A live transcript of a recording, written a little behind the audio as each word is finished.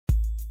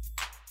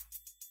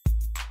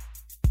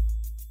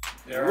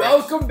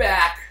Welcome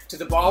back to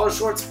the Baller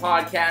Shorts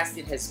podcast.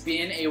 It has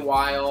been a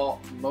while,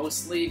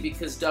 mostly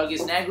because Doug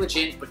is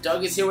negligent, but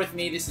Doug is here with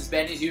me. This is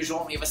Ben as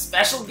usual. We have a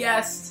special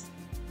guest,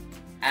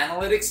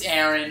 Analytics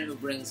Arran, who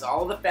brings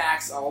all the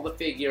facts, all the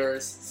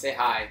figures. Say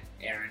hi,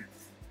 Aaron.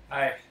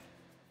 Hi.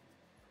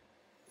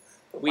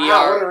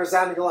 What a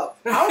resounding love.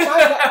 How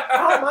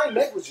am I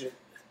negligent?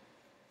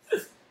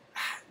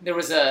 There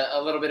was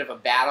a little bit of a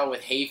battle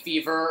with hay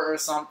fever or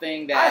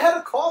something. I had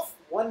a cough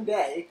one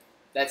day.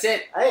 That's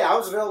it. Hey, I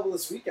was available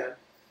this weekend.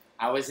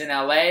 I was in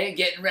LA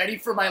getting ready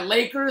for my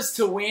Lakers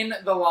to win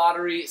the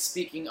lottery.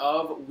 Speaking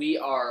of, we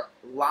are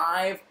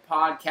live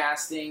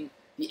podcasting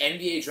the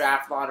NBA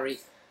draft lottery.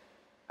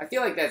 I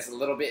feel like that's a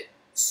little bit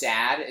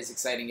sad, as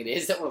exciting it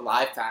is, that we're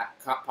live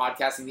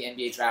podcasting the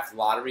NBA draft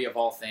lottery of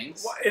all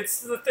things. Well, it's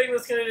the thing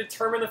that's going to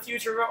determine the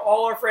future of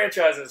all our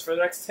franchises for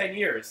the next 10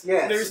 years.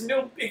 Yes. There's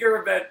no bigger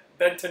event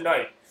than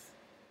tonight.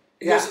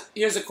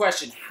 Here's a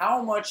question.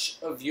 How much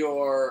of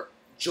your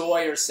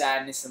joy or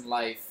sadness in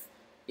life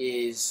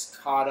is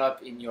caught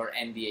up in your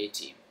NBA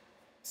team?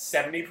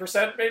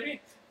 70%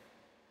 maybe?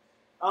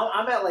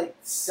 I'm at like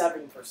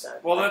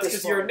 7%. Well, that's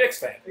because you're a Knicks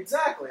fan.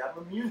 Exactly.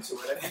 I'm immune to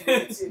it. I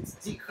mean, it's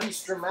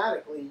decreased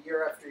dramatically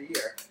year after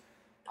year.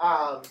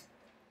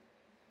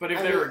 But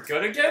if they were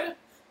good again?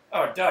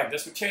 Oh, Doug,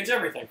 this would change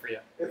everything for you.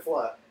 If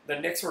what? The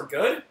Knicks were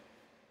good?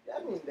 Yeah,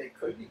 I mean, they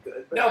could be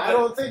good. But No, I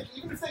don't think,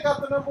 even if they got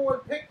the number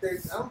one pick, I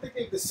don't think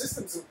they have the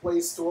systems in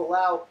place to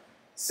allow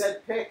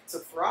said pick to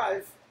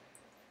thrive.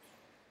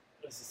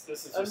 This is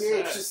just I mean, sad.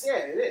 it's just, yeah,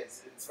 it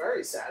is. It's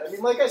very sad. I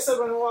mean, like I said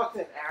when I walked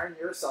in, Aaron,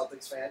 you're a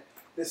Celtics fan.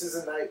 This is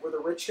a night where the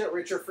rich get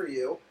richer for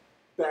you.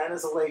 Ben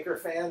is a Laker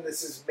fan.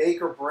 This is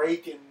make or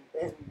break,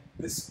 and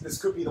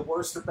this could be the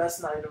worst or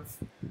best night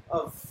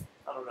of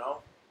I don't know.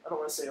 I don't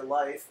want to say your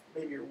life,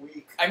 maybe your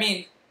week. I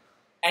mean,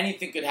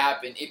 anything could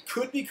happen. It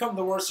could become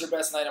the worst or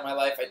best night of my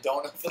life. I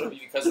don't know if it'll be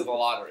because of the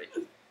lottery.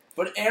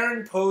 But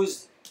Aaron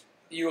posed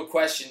you a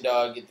question,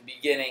 Doug, at the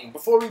beginning,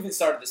 before we even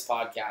started this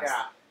podcast.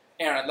 Yeah.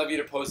 Aaron, I'd love you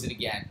to pose it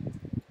again.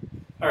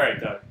 All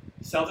right, Doug.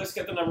 Celtics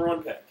get the number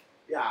one pick.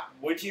 Yeah.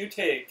 Would you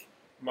take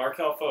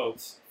Markelle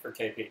Fultz for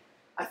KP?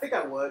 I think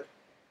I would.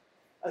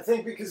 I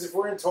think because if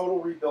we're in total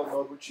rebuild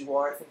mode, which you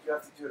are, I think you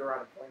have to do it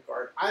around a point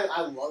guard.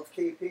 I love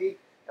KP,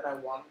 and I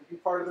want him to be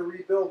part of the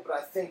rebuild,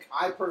 but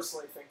I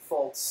personally think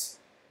Fultz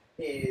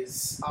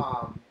is,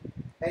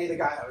 the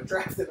guy I would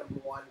draft at number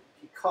one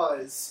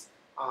because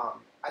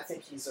I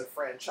think he's a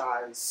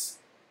franchise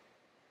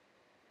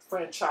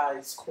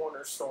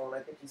cornerstone. I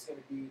think he's going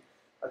to be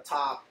a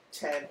top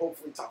 10,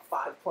 hopefully top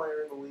 5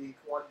 player in the league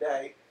one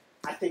day.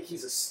 I think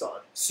he's a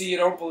stud. So you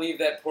don't believe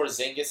that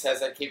Porzingis has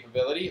that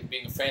capability of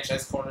being a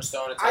franchise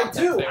cornerstone? I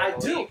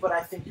do, but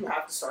I think you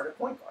have to start at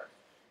point guard.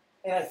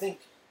 And I think,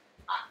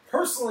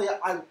 personally,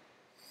 I'll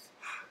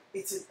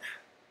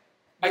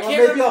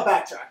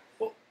backtrack.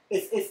 Well,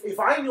 if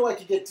I knew I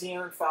could get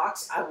De'Aaron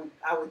Fox, I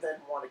would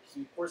then want to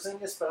keep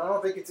Porzingis, but I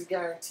don't think it's a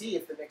guarantee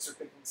if the Knicks are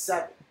picking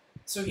 7.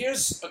 So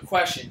here's a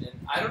question,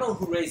 and I don't know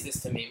who raised this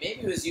to me.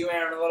 Maybe it was you,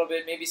 Aaron, a little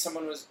bit. Maybe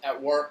someone was at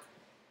work.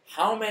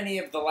 How many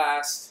of the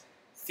last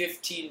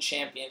 15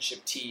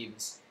 championship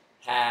teams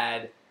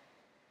had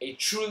a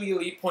truly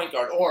elite point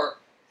guard or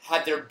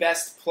had their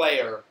best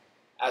player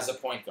as a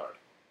point guard?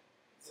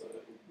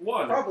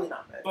 One. Probably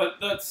not many. But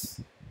that's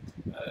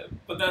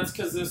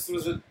because this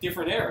was a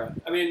different era.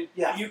 I mean,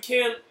 you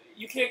can't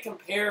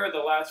compare the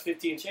last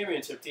 15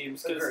 championship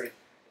teams because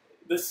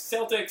the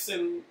Celtics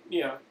and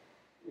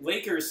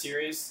Lakers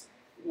series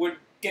would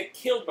get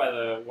killed by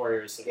the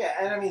Warriors. Yeah,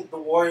 and I mean the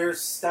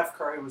Warriors. Steph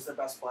Curry was their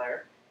best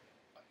player.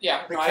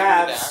 Yeah, the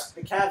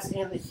Cavs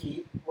and the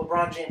Heat.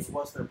 LeBron James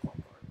was their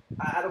point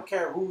guard. I don't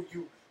care who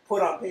you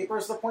put on paper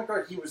as the point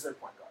guard. He was their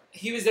point guard.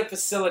 He was their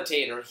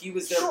facilitator. He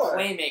was their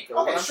playmaker.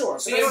 Okay, sure.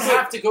 So you don't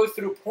have to go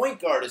through point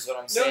guard, is what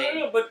I'm saying.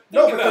 No, but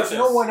there's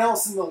no one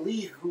else in the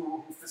league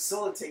who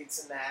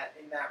facilitates in that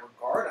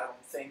regard. I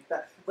don't think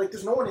that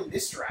there's no one in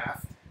this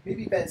draft.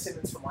 Maybe Ben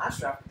Simmons from last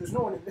draft, but there's no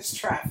one in this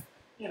draft,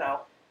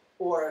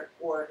 or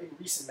in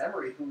recent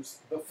memory who's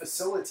the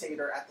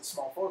facilitator at the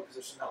small forward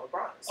position that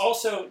LeBron is.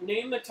 Also,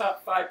 name the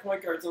top 5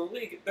 point guards in the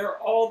league. They're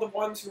all the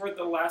ones who are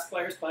the last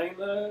players playing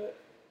the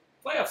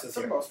playoffs this year.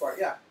 For the most part,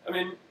 yeah. I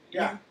mean,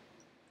 you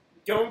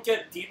don't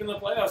get deep in the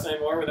playoffs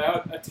anymore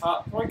without a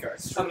top point guard.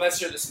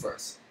 Unless you're the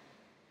Spurs.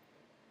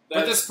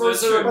 But the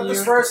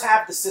Spurs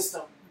have the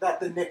system that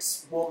the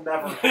Knicks will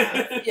never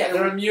have. Yeah,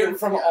 they're immune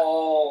from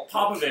all...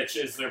 Popovich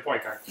is their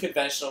point guard.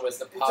 Conventional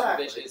wisdom.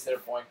 Popovich is their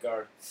point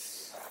guard.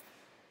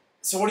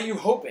 So what are you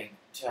hoping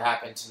to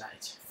happen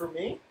tonight? For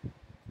me,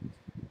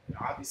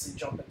 obviously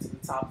jump into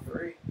the top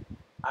 3.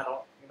 I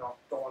don't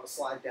want to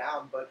slide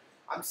down, but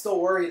I'm still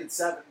worried at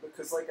 7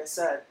 because, like I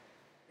said,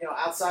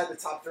 outside the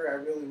top 3, I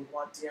really would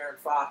want De'Aaron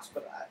Fox,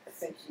 but I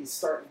think he's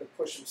starting to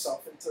push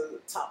himself into the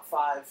top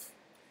 5.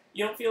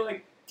 You don't feel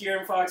like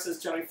De'Aaron Fox has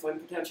Johnny Flynn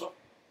potential?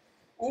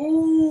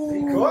 Ooh.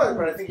 He could,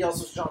 but I think he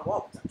also has John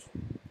Wall potential.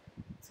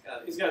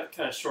 He's got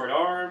kind of short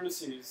arms.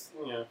 He's,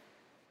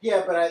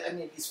 Yeah, but I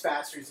mean, he's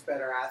faster. He's a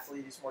better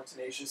athlete. He's more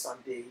tenacious on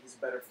D. He's a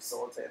better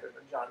facilitator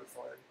than Johnny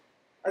Flynn.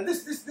 And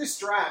this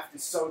draft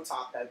is so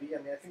top heavy.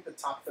 I mean, I think the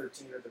top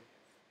 13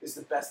 is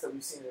the best that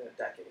we've seen in a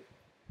decade.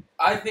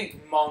 I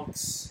think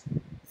Monk's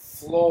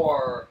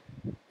floor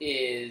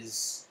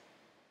is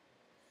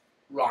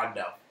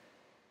Rondo.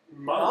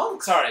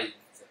 Monk? Sorry,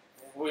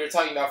 we were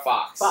talking about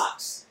Fox.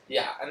 Fox.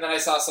 Yeah, and then I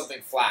saw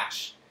something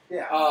flash.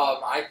 Yeah.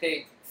 I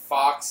think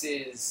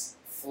Fox's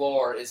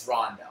floor is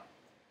Rondo.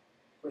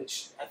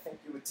 Which I think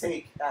you would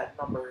take at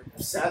number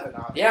 7,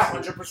 obviously. Yeah,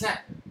 100%.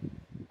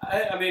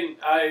 I mean,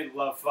 I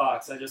love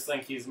Fox. I just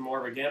think he's more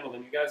of a gamble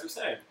than you guys are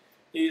saying.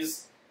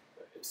 He's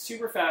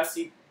super fast.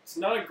 He's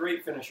not a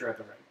great finisher at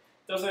the rim.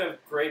 Doesn't have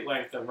great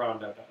length that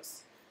Rondo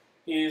does.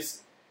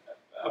 He's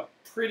a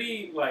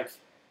pretty,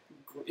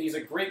 he's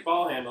a great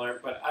ball handler,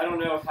 but I don't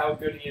know how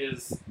good he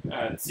is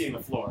at seeing the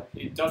floor.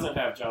 He doesn't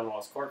have John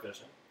Wall's court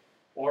vision,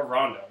 or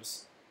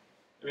Rondo's.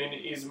 I mean,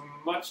 he's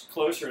much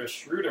closer to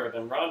Schroeder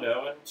than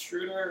Rondo, and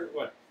Schroeder,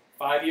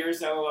 5 years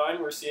down the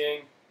line, we're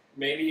seeing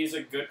maybe he's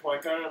a good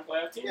point guard on a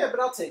playoff team? Yeah,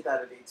 but I'll take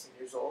that at 18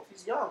 years old.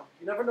 He's young.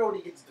 You never know what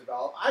he gets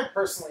developed. I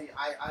personally,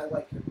 I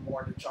like him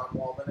more to John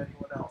Wall than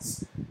anyone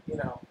else.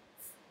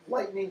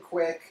 Lightning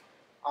quick.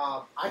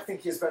 I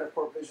think he has better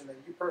court vision than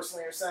you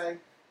personally are saying.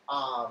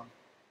 But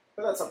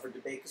that's up for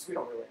debate because we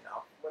don't really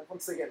know.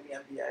 Once they get in the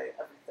NBA,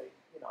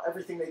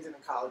 everything they did in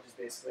college is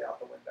basically out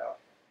the window.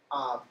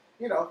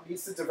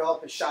 Needs to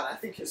develop his shot. I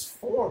think his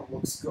form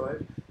looks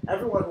good.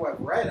 Everyone who I've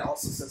read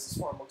also says his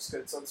form looks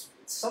good, so it's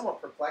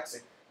somewhat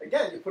perplexing.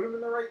 Again, you put him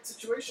in the right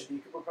situation, he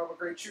could become a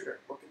great shooter.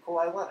 Look at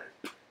Kawhi Leonard.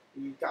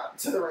 He got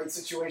into the right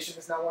situation,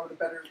 is now one of the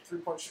better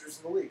three-point shooters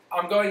in the league.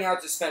 I'm going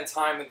out to spend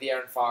time with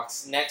De'Aaron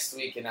Fox next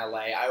week in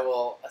LA. I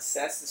will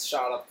assess his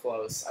shot up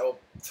close. I will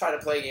try to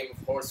play a game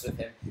of horse with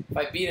him. If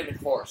I beat him in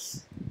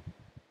horse,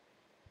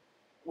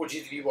 would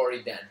you be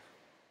worried then?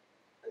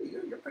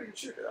 You're a pretty good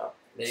shooter, though.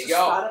 There you Just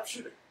go. Spot-up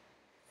shooter.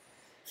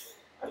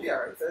 I'd be all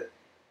right with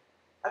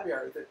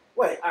it.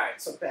 Wait, all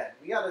right, so Ben,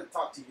 we got to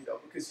talk to you, though,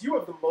 because you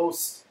have the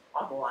most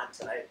on the line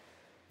tonight.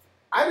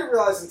 I didn't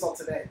realize until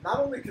today, not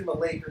only can the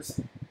Lakers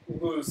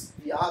lose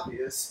the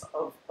obvious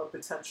of a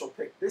potential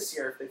pick this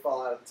year if they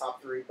fall out of the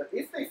top 3, but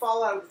if they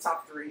fall out of the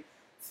top 3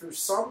 through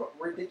some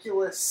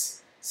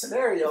ridiculous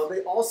scenario,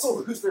 they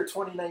also lose their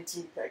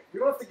 2019 pick. We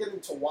don't have to get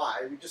into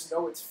why. We just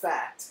know it's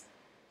fact.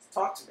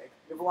 Talk to me.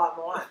 You have a lot on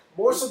the line.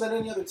 More so than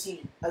any other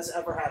team has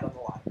ever had on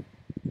the line.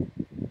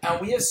 And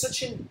we have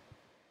such an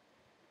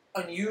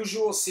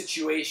unusual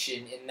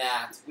situation in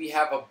that we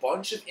have a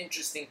bunch of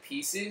interesting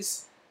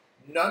pieces,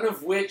 none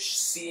of which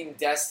seem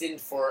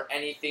destined for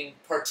anything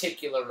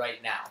particular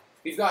right now.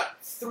 We've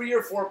got 3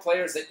 or 4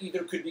 players that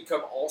either could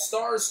become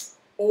all-stars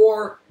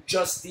or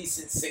just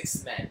decent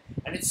sixth men.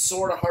 And it's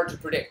sort of hard to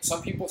predict.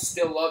 Some people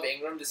still love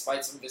Ingram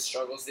despite some of his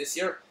struggles this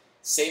year.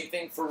 Same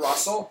thing for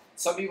Russell.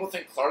 Some people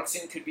think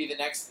Clarkson could be the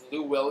next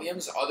Lou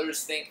Williams.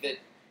 Others think that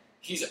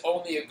he's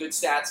only a good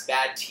stats,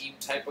 bad team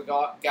type of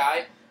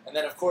guy. And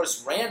then, of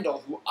course,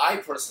 Randall, who I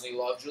personally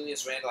love,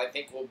 Julius Randle, I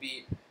think will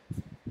be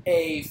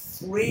a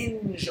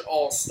fringe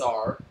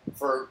all-star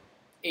for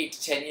 8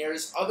 to 10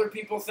 years. Other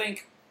people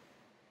think,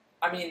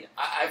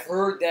 I've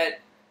heard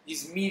that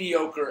he's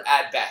mediocre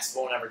at best,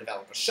 won't ever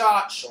develop a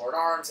shot, short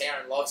arms.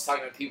 Aaron loves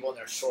talking about people in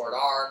their short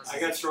arms. I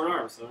got short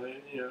arms, so,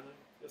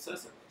 it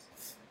says it.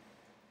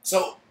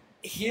 So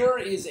here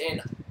is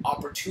an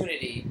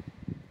opportunity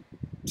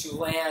to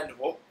land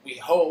what we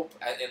hope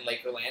in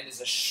Lakerland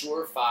is a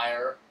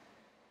surefire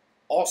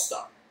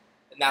all-star.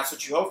 And that's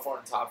what you hope for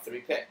in top 3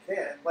 pick.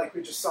 Yeah, and like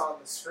we just saw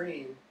on the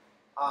screen,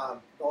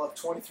 they'll have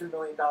 $23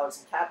 million in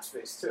cap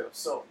space too.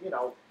 So,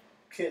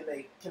 can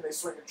they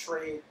swing a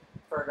trade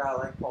for a guy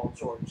like Paul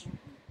George?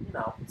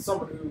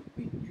 Someone who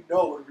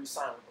would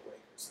re-sign with the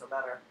Lakers, no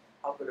matter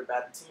how good or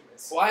bad the team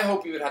is. Well, I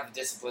hope he would have the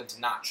discipline to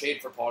not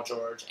trade for Paul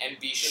George and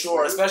be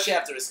sure, especially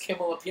after his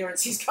Kimmel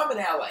appearance, he's coming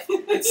to LA.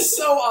 It's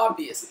so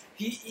obvious.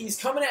 He's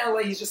coming to LA,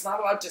 he's just not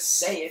allowed to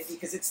say it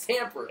because it's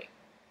tampering.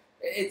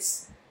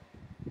 It's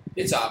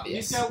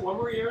obvious. He's got 1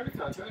 more year under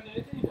contract and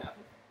anything can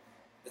happen.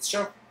 It's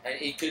true. And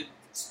he could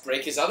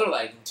break his other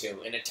leg in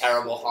 2 in a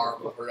terrible,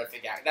 horrible,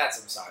 horrific act. I'm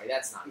sorry,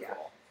 that's not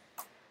cool.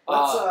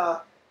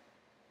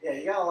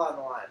 You got a lot on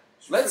the line.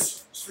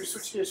 Should we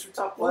switch gears to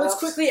top playoffs? Well, let's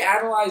quickly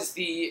analyze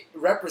the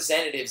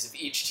representatives of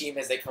each team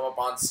as they come up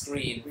on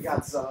screen. We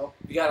got Zoe.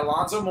 We got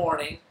Alonzo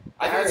Mourning.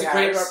 I think he's a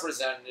great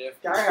representative.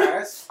 Gary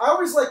Harris. I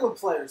always like when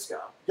players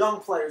go. Young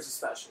players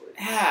especially.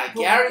 Yeah,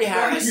 Gary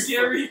Harris.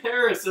 Gary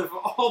Harris of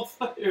all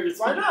players.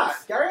 Why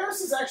not? Gary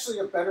Harris is actually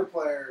a better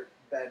player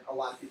than a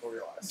lot of people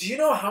realize. Do you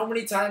know how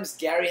many times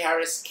Gary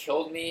Harris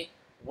killed me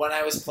when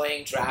I was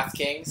playing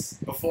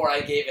DraftKings before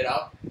I gave it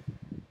up?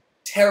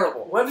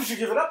 Terrible. When did you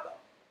give it up, though?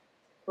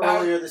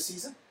 Earlier this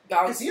season?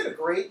 Because he had a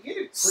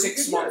pretty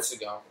 6 good months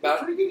year. ago.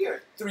 About a pretty good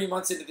year. 3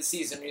 months into the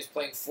season, he was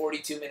playing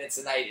 42 minutes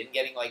a night and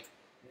getting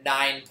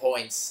 9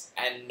 points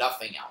and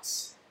nothing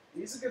else.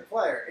 He's a good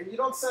player, and you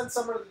don't send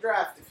someone to the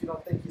draft if you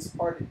don't think he's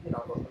part of,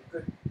 a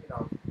good,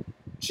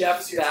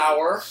 Jeff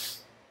Bauer,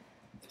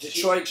 the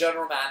Detroit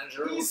general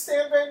manager. He's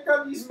Stan Van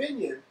Gundy's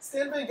minion.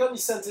 Stan Van Gundy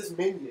sent his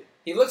minion.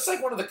 He looks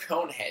like one of the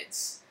cone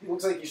heads. He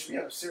looks like he should be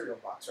on a cereal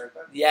box, right,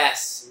 Ben?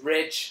 Yes,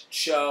 Rich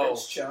Cho.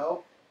 Rich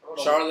Cho.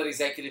 Charlotte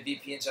Executive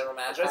VP and General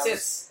Manager. I'd say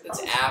it's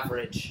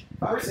average.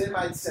 If I was him,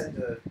 I'd send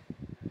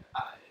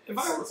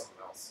someone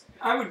else.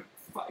 I would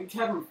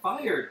have him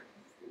fired.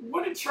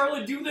 What did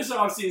Charlotte do this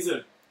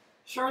offseason?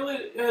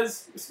 Charlotte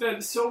has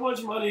spent so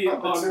much money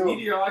on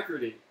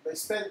mediocrity. They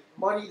spent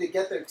money to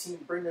get their team,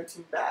 bring their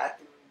team back,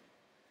 and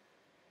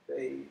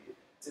they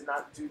did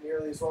not do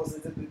nearly as well as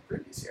they did the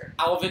previous year.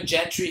 Alvin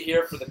Gentry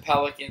here for the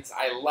Pelicans.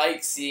 I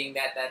like seeing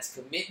that. That's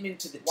commitment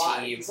to the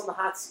team. He's on the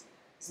hot seat.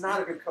 He's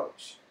not a good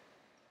coach.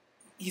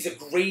 He's a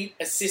great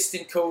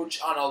assistant coach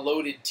on a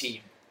loaded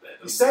team.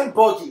 You send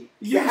Boogie.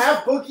 You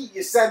have Boogie,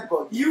 you send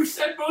Boogie. You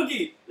send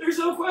Boogie. There's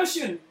no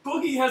question.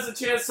 Boogie has a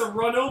chance to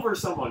run over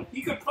someone.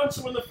 He could punch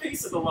him in the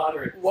face in the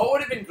lottery. What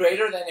would have been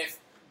greater than if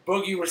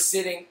Boogie were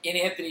sitting in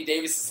Anthony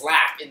Davis's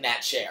lap in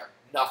that chair?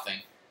 Nothing.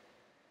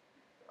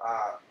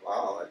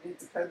 Well, I mean, it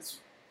depends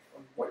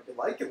on what you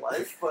like in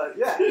life, but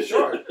yeah,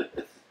 sure.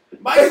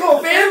 Michael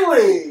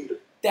Finley!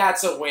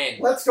 That's a win.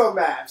 Let's go,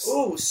 Mavs.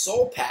 Ooh,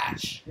 soul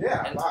patch.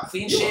 Yeah. And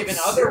clean-shaven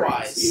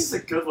otherwise. He's a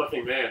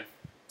good-looking man.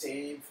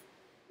 Dave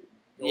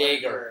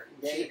Yeager.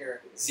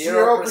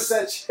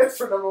 0% chance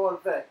for number 1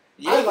 pick.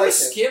 Yeager's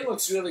skin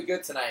looks really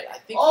good tonight. I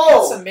think he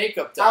got some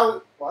makeup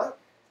done. What?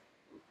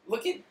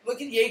 Look at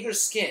Yeager's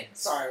skin.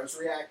 Sorry, I was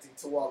reacting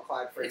to Walt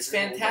Clyde Frazier. It's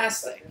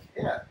fantastic.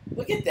 Yeah.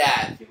 Look at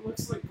that. He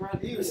looks like Brad.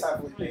 He was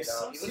heavily made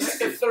up. He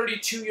looks like a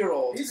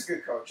 32-year-old. He's a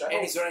good coach.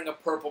 And he's wearing a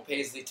purple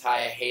paisley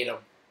tie. I hate him.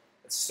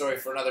 That's a story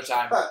for another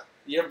time.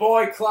 Your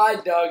boy,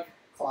 Clyde, Doug.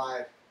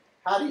 Clyde.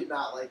 How do you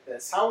not like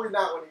this? How are we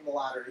not winning the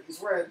lottery?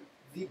 He's wearing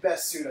the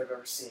best suit I've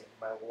ever seen in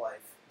my life.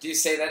 Do you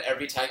say that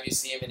every time you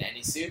see him in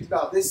any suit?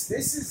 No, this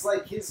is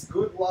like his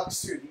good luck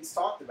suit. He's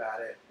talked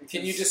about it.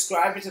 Can you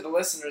describe it to the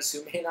listeners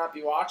who may not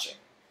be watching?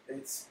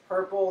 It's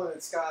purple and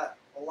it's got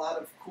a lot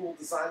of cool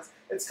designs.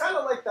 It's kind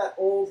of like that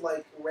old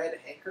like red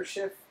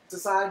handkerchief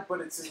design,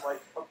 but it's in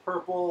like a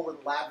purple and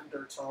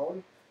lavender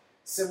tone.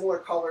 Similar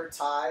color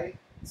tie,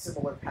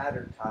 similar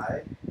pattern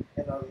tie,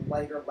 and a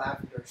lighter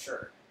lavender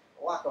shirt.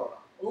 A lot going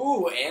on.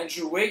 Ooh,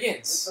 Andrew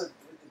Wiggins. With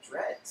the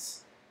dreads.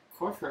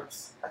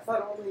 Cornrows. I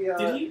thought only...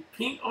 Did he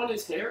paint on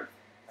his hair?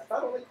 I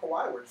thought only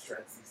Kawhi wears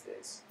dreads these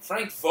days.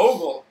 Frank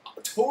Vogel,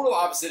 total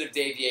opposite of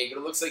Dave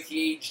Yeager. Looks like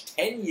he aged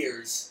 10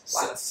 years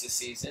since the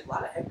season. A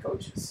lot of head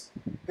coaches.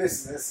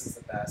 This is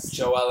the best.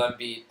 Joel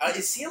Embiid.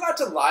 Is he allowed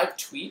to live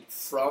tweet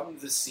from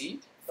the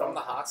seat? From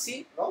the hot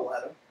seat? Don't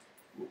let him.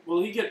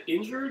 Will he get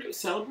injured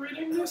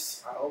celebrating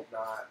this? I hope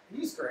not.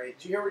 He's great.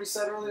 Did you hear what he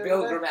said earlier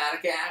Bill today?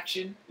 Grammatica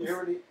action. You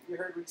heard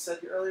what he said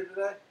earlier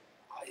today?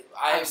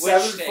 I'm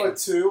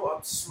 7'2".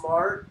 I'm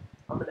smart.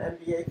 I'm an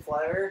NBA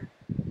player.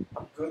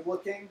 I'm good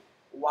looking.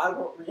 Why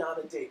won't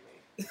Rihanna date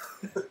me?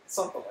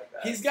 Something like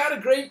that. He's got a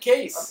great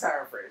case. I'm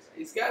paraphrasing.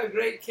 He's got a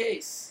great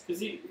case.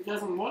 Because he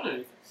hasn't won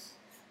anything.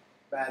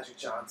 Magic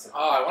Johnson.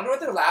 Oh, I wonder what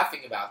they're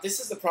laughing about. This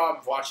is the problem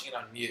of watching it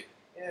on mute.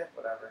 Yeah,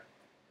 whatever.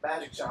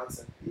 Magic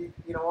Johnson. You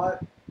know what?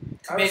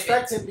 Commitment. I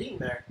respect him being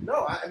there.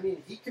 No, I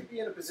mean, he could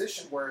be in a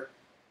position where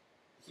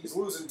he's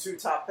losing 2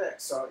 top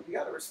picks, so you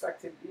got to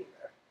respect him being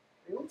there.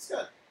 He looks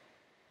good.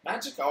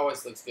 Magic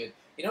always looks good.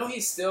 You know, he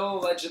still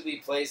allegedly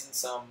plays in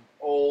some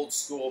old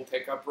school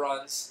pickup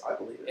runs I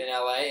believe it. in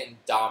LA and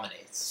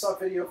dominates. I saw a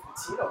video of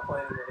Patino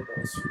playing in one of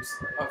those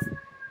recently.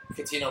 Of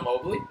Catino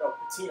Mobley? No,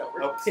 Patino.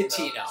 Oh,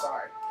 Pitino.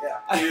 Sorry.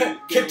 Yeah.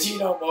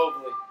 Catino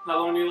Mobley. How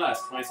long do you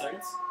last? 20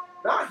 seconds?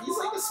 Nah, he's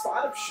like a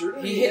spot-up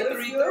shooter. He hit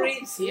 3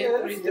 threes. He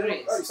hit 3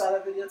 threes. Oh, you saw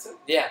that video too?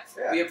 Yeah.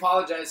 We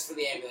apologize for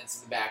the ambulance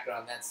in the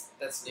background.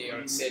 That's New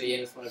York City.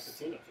 That's what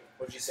Patino.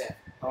 What'd you say?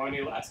 How long do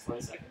you last?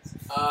 20 seconds.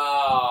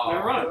 Oh.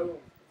 Now run. Boom.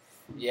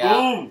 Yeah.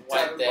 Boom. Went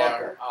Devin there.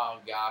 Booker. Oh,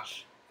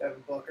 gosh.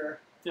 Devin Booker.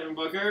 Devin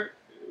Booker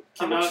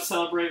cannot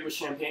celebrate with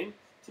champagne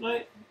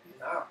tonight.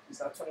 No, he's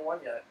not 21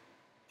 yet.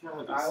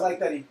 God, I like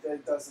that he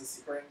does this.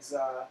 He brings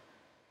a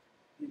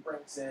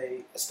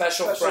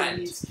special friend.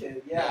 needs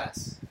kid. Yeah.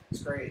 Yes.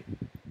 It's great.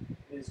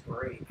 It is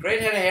great.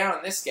 Great head of hair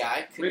on this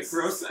guy. Wick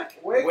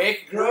Grosbeck?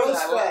 Wick Grosbeck.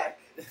 Grosbeck.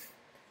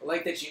 I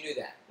like that you knew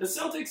that. The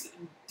Celtics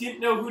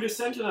didn't know who to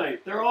send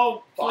tonight. They're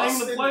all playing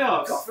Boston the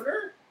playoffs.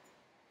 Governor?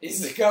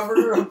 He's the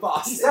governor of He's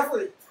Boston.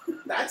 definitely...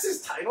 That's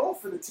his title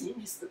for the team.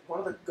 He's one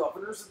of the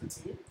governors of the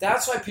team.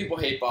 That's why people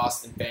hate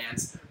Boston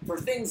fans. For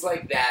things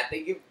like that,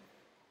 they give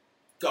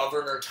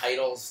governor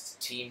titles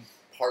to team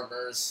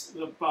partners.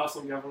 The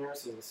Boston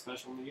Governors is a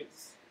special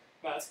needs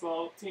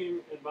basketball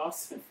team in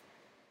Boston.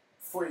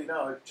 Before you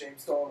know it,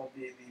 James Dolan will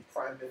be the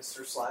prime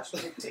minister /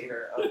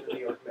 dictator of the New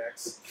York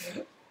Knicks.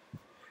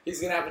 He's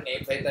going to have a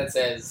nameplate that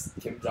says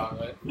Kim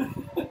Jong-un.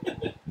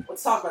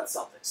 Let's talk about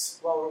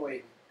Celtics while we're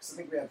waiting, because I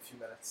think we have a few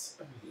minutes.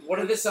 What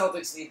do the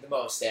Celtics need the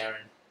most,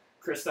 Aaron?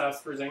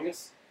 Kristaps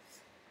Porzingis.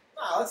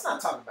 No, let's not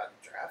talk about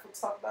the draft.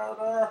 Let's talk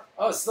about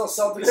Oh, it's still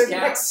Celtics the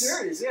Cavs. next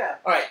series, yeah.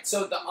 All right,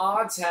 so the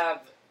odds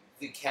have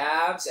the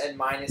Cavs at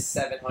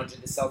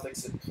 -700, the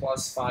Celtics at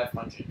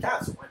 +500.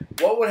 Cavs will win.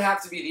 What would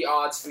have to be the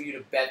odds for you to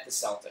bet the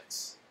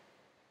Celtics?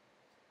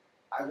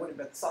 I wouldn't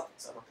bet the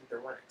Celtics. I don't think they're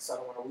winning, so I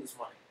don't want to lose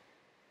money.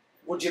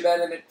 Would you bet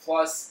them at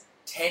plus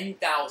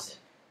 10,000?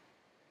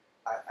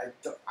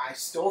 I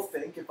still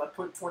think if I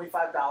put $25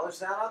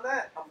 down on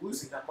that, I'm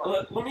losing that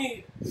money. Let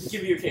me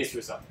give you a case for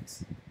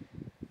Celtics.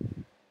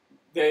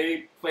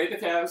 They played the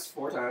Cavs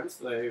 4 times.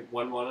 They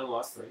won 1 and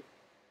lost 3.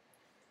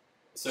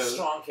 So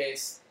strong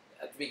case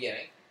at the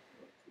beginning.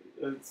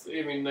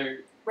 They're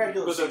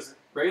Regular season.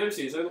 Regular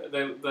season.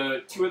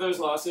 The 2 of those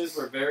losses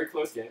were very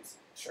close games.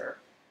 Sure.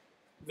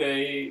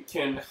 They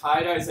can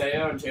hide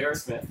Isaiah and J.R.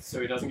 Smith so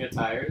he doesn't get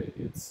tired.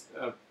 It's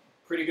a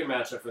pretty good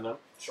matchup for them.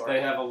 Sure.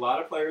 They have a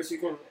lot of players who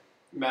can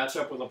match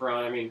up with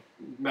LeBron.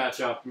 Match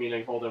up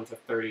meaning hold him to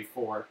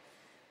 34.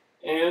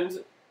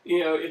 And,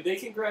 if they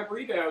can grab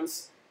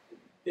rebounds,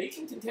 they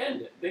can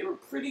contend. They were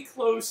pretty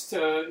close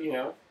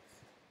to,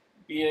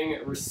 being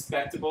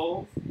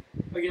respectable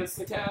against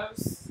the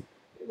Cavs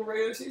in the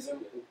regular season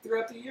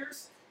throughout the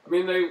years.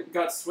 They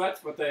got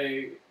swept when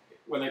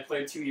they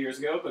played 2 years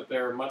ago, but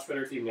they're a much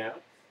better team now.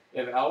 They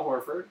have Al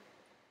Horford.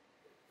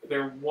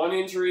 They're 1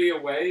 injury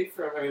away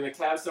from... the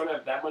Cavs don't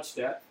have that much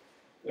depth.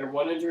 They're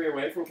 1 injury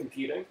away from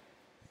competing.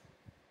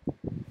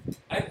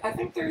 I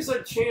think there's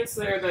a chance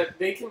there that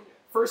they can...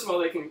 First of all,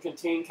 they can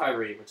contain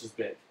Kyrie, which is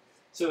big.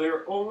 So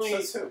they're only...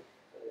 That's who?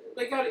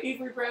 They got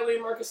Avery Bradley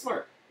and Marcus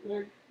Smart.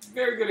 They're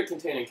very good at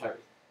containing Kyrie.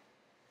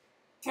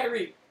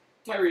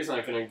 Kyrie's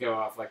not going to go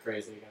off like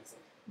crazy against them.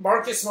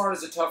 Marcus Smart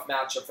is a tough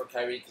matchup for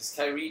Kyrie because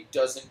Kyrie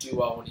doesn't do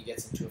well when he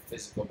gets into a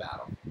physical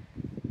battle.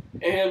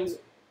 And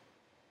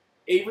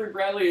Avery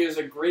Bradley is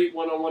a great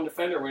one-on-one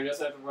defender when he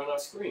doesn't have to run off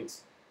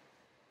screens.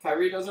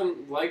 Kyrie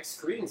doesn't like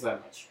screens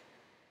that much.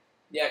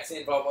 Yeah, because they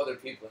involve other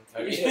people, and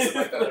Kyrie doesn't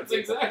like other people.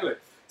 Exactly.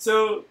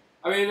 So,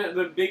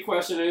 the big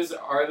question is,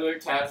 are the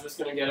Cavs just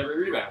going to get every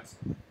rebound?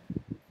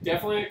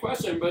 Definitely a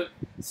question, but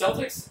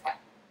Celtics,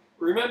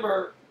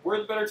 remember, we're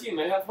the better team.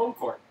 They have home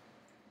court.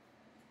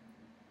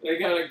 They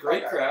got a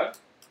great crowd.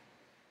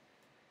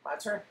 My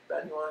turn.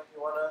 Ben, you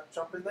want to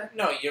jump in there?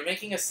 No, you're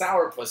making a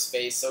sourpuss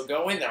face, so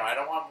go in there. I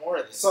don't want more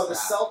of this. So the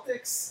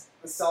Celtics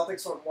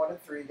went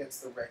 1-3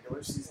 against the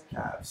regular season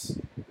Cavs.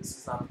 This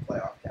is not the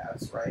playoff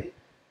Cavs, right?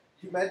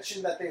 You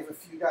mentioned that they have a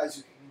few guys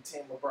who can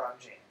contain LeBron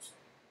James.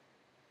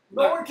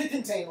 No one can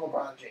contain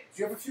LeBron James.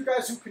 You have a few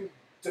guys who can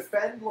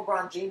defend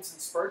LeBron James in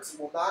spurts and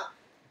will not,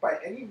 by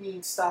any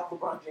means, stop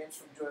LeBron James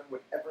from doing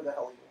whatever the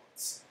hell he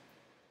wants.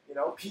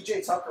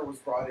 P.J. Tucker was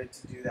brought in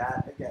to do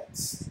that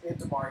against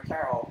DeMar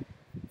Carroll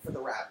for the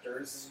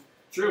Raptors. And,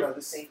 True.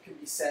 The same can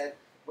be said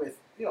with,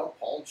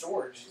 Paul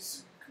George.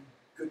 He's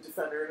a good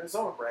defender in his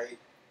own right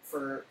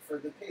for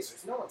the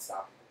Pacers. No one's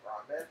stopping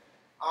LeBron, man.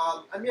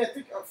 I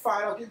think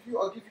fine. I'll give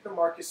you the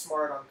Marcus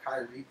Smart on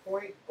Kyrie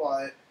point,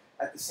 but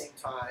at the same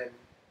time,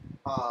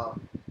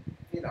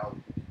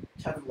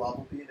 Kevin Love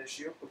will be an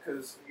issue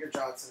because Amir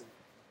Johnson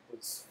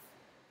was.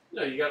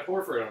 No, you got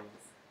Horford on him.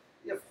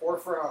 You have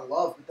Horford on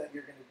Love, but then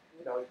you're going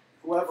to,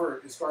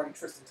 whoever is guarding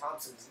Tristan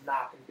Thompson is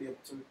not going to be able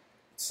to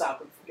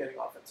stop him from getting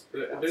offensive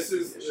rebounds. This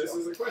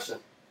is a question.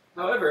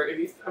 However, if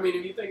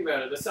you think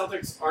about it, the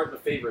Celtics aren't the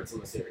favorites in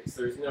the series.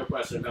 There's no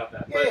question about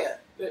that. Yeah.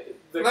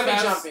 Let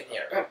me jump in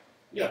here.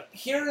 Yeah.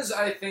 Here's,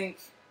 I think,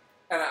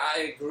 and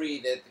I agree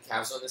that the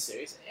Cavs won the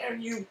series,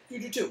 and you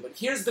do too, but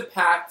here's the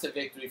path to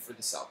victory for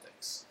the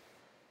Celtics.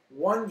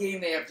 One game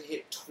they have to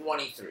hit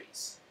 20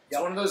 threes. It's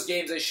one of those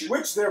games they shoot...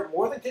 Which they're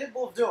more than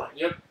capable of doing.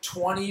 Yep.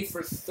 20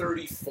 for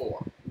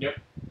 34. Yep.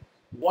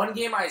 One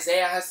game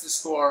Isaiah has to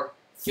score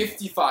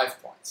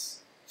 55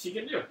 points. She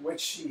can do.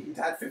 Which he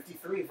had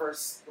 53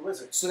 versus the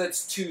Wizards. So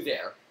that's 2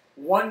 there.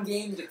 One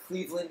game the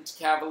Cleveland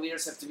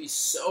Cavaliers have to be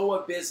so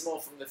abysmal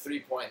from the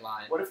 3-point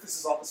line. What if this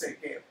is all the same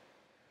game?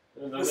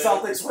 The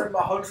Celtics win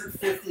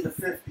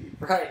 150-50.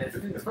 Right, and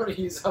they're going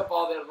to use up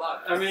all their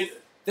luck.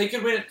 They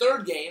could win a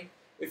third game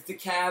if the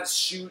Cavs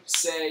shoot,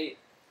 say,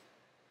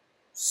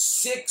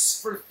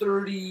 6 for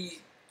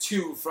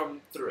 32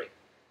 from 3.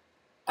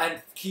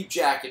 And keep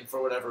jacking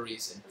for whatever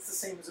reason. It's the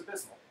same as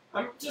abysmal.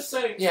 I'm just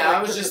saying... Yeah,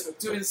 I was just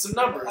doing some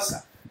numbers.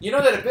 Okay. You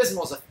know that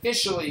abysmal is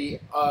officially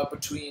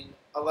between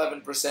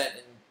 11%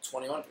 and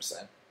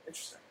 21%.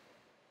 Interesting.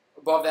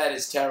 Above that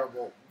is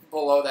terrible.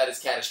 Below that is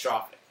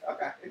catastrophic.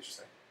 Okay,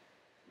 interesting.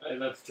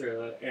 That's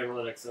true.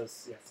 Analytics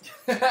says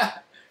yes.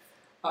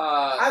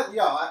 All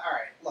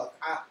right. Look,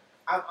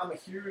 I'm a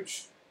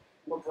huge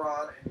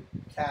LeBron and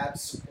Cavs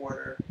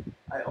supporter.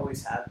 I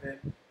always have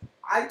been.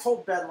 I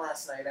told Ben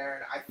last night,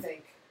 Aaron, I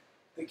think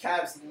the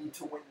Cavs need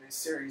to win this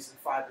series in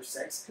 5 or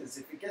 6, because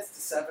if it gets to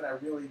 7, I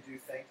really do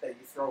think that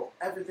you throw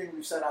everything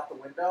we've said out the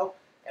window,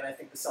 and I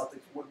think the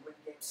Celtics would win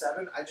Game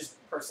 7. I just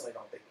personally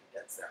don't think it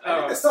gets there.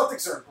 I think the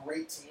Celtics are a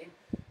great team.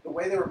 The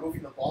way they were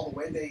moving the ball, the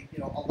way they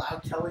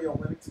allowed Kelly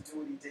Olynyk to do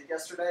what he did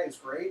yesterday is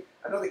great.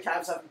 I know the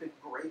Cavs haven't been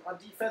great on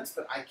defense,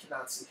 but I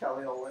cannot see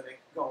Kelly Olynyk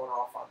going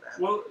off on that.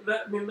 Well,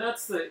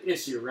 that's the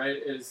issue, right?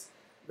 Is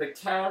the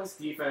Cavs'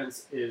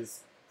 defense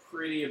is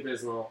pretty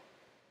abysmal.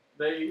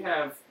 They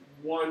have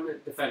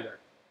one defender,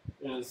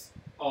 and is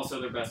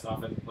also their best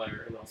offensive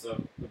player, and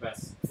also the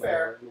best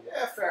player.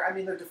 Yeah, fair.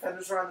 Their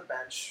defenders are on the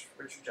bench.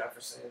 Richard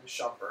Jefferson,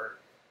 Shumpert.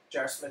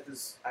 J.R. Smith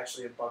is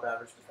actually an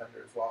above-average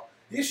defender as well.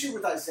 The issue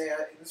with Isaiah,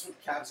 and this is what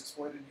the Cavs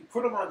exploited, you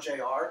put him on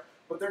JR,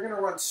 but they're going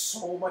to run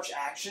so much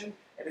action,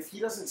 and if he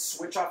doesn't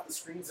switch off the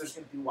screens, there's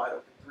going to be wide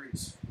open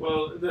threes.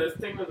 Well, the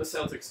thing that the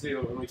Celtics do,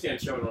 and we can't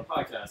show it on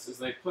podcast, is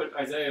they put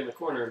Isaiah in the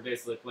corner and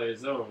basically play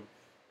his zone,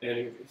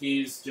 and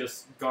he's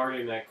just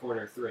guarding that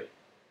corner three.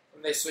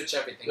 And they switch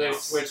everything They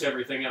else. switch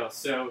everything else.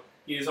 So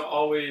he's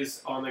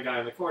always on the guy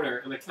in the corner,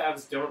 and the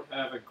Cavs don't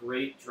have a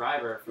great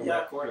driver from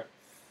that corner.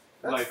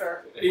 That's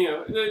fair.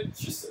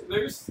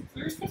 There's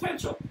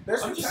potential.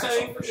 There's I'm potential, just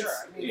saying, for sure.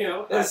 I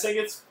mean, I think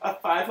it's a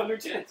 500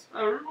 chance.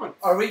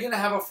 Are we going to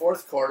have a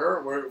fourth quarter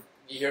where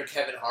you hear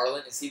Kevin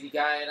Harlan? Is he the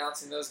guy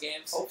announcing those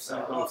games? Hope so.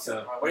 I hope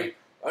so.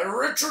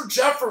 Richard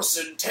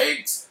Jefferson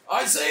takes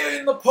Isaiah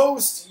in the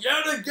post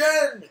yet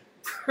again.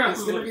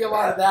 There's going to be a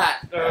lot of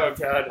that. Oh,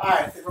 God. All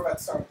right, I think we're about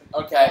to start with the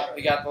Okay,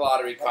 we got the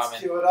lottery coming. Let's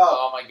cue it up.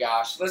 Oh, my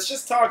gosh. Let's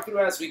just talk through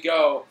as we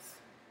go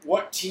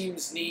what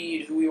teams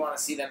need, who we want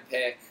to see them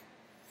pick.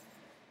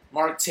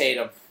 Mark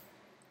Tatum,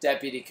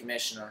 deputy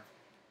commissioner.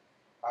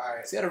 All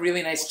right. He's got a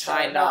really nice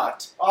tie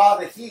knot. Oh,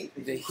 the Heat.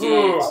 The Heat.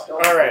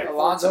 All right.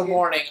 Alonzo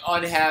Mourning,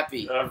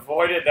 unhappy.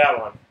 Avoided that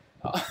one.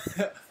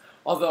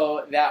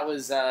 Although that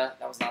was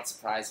not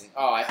surprising.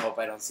 Oh, I hope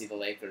I don't see the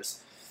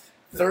Lakers.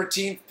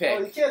 13th pick.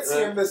 Oh, you can't see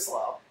him this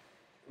low.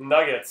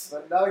 Nuggets.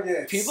 The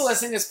Nuggets. People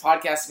listening to this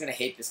podcast are going to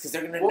hate this because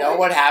they're going to know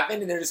what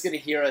happened and they're just going to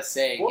hear us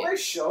saying Will it. they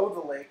show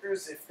the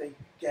Lakers if they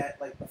get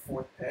like the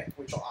fourth pick,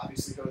 which will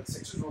obviously go to the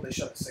Sixers? Or will they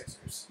show the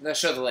Sixers? They'll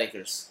show the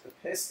Lakers. The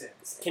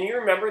Pistons. Can you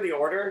remember the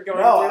order going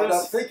No, through I'm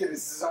this? thinking,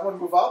 does someone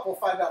move up? We'll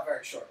find out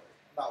very shortly.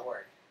 I'm not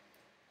worried.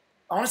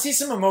 I want to see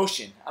some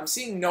emotion. I'm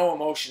seeing no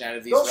emotion out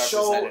of these They'll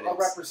representatives. show a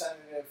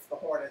representative, the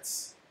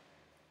Hornets.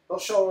 They'll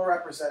show a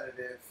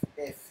representative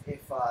if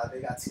they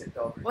got skipped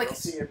over. Like, you'll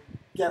see him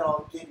get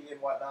all giddy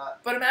and whatnot.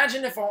 But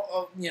imagine if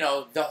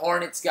the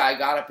Hornets guy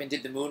got up and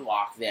did the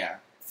moonwalk there.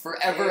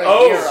 Forever a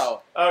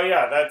hero. Oh,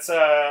 yeah, that's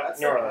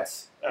New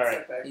Orleans. All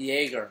right.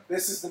 Jaeger.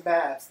 This is the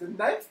Mavs. The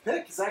 9th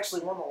pick has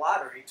actually won the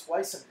lottery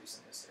twice in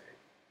recent history.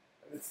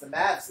 And it's the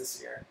Mavs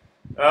this year.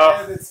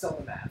 Oh. And it's still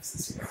the Mavs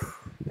this year.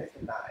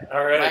 Picking 9.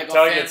 All right, Michael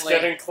Doug, Finley. it's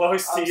getting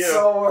close to I'm you.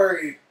 so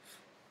worried.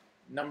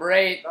 Number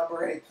 8.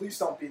 Number 8, please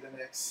don't be the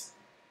Knicks.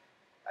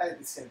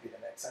 It's going to be the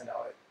Knicks, I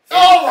know it.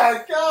 Oh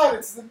my God,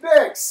 it's the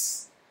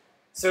Knicks!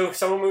 So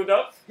someone moved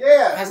up?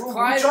 Yeah, Has who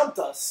Clyde- jumped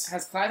us?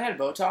 Has Clyde had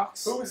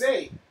Botox? Who was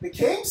 8? The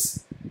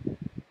Kings?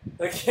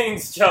 The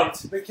Kings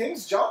jumped. The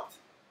Kings jumped?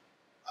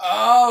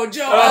 Oh,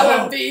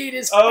 Joel Embiid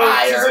is Do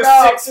fired the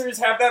up. Sixers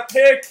have that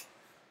pick?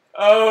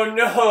 Oh,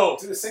 no.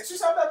 Do the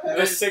Sixers have that pick?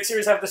 The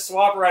Sixers have the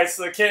swap rights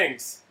to the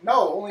Kings.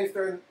 No, only if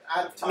they're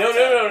out of top 10.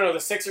 No. The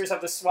Sixers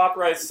have the swap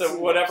rights to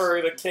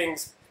whatever the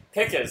Kings'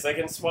 pick is. They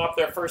can swap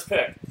their first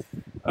pick.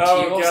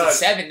 Oh, T-Wolves God. at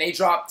 7. They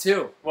dropped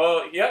 2.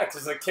 Well, yeah,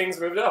 because the Kings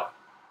moved up.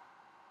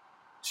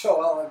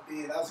 Joel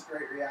Embiid, that was a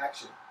great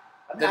reaction.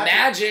 The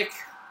Magic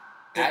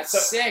at so-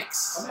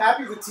 6. I'm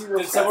happy the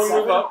T-Wolves Did someone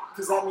move up?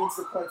 because that means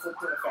the coin flip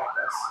didn't affect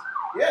us.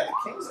 Yeah,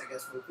 the Kings, I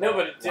guess, moved No, up.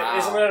 but Wow.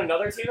 isn't there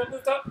another team that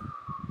moved up?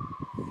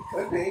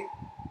 Could be.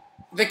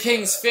 The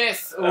Kings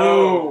 5th.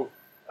 Oh.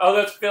 Oh,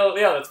 that's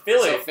Philly. Yeah, that's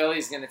Philly. So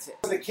Philly's going to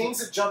take. The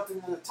Kings have jumped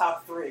into the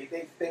top 3.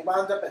 They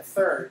wound up at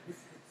 3rd.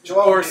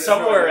 Joel Or Embiid is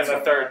somewhere really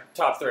in the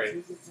top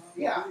 3.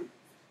 Yeah,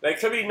 They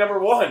could be number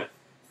 1.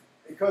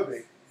 it could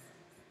be.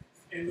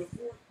 In the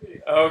fourth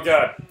pick, Oh,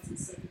 God.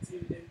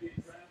 2017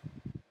 NBA draft,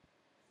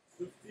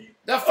 the Phoenix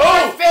The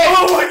 4th pick.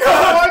 Oh, my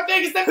God. The 4th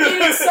pick is the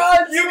Phoenix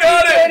Suns. You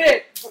got We it. did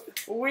it.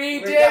 We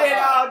did it.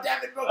 Oh,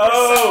 Devin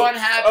Booker's so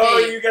unhappy. Oh,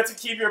 you get to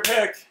keep your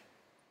pick.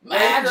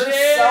 Magic.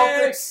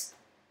 Lakers,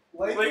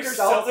 Lakers, Celtics.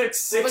 Celtics,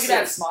 Sixers. Look at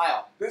that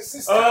smile. This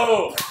is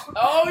Oh.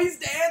 Oh, he's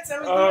dancing.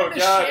 He's Oh, doing the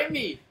God.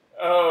 shimmy.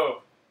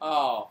 Oh.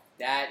 Oh,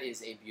 that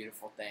is a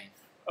beautiful thing.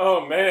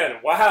 Oh, man.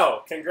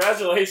 Wow.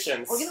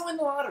 Congratulations. We're going to win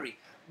the lottery.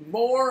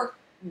 More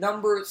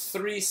number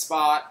 3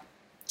 spot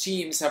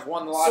teams have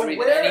won the lottery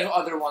than any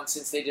other one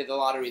since they did the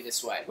lottery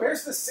this way.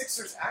 Where's the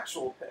Sixers'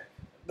 actual pick?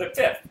 The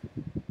 5th.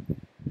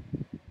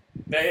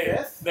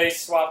 Fifth? They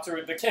swapped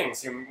with the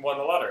Kings, who won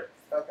the lottery.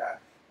 Okay.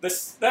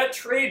 That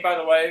trade, by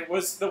the way,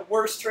 was the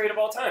worst trade of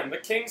all time. The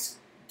Kings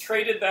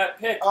traded that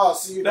pick. Oh,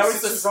 so the That was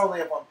Sixers only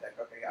have 1 pick.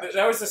 Okay, gotcha.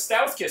 That was the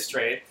Stauskas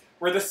trade,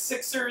 where the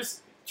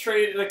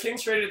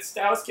Kings traded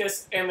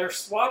Stauskas and their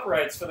swap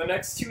rights for the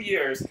next 2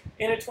 years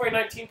in a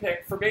 2019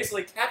 pick for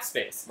basically cap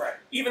space. Right.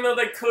 Even though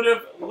they could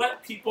have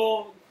let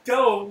people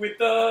go with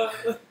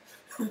the...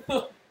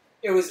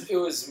 It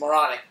was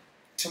moronic.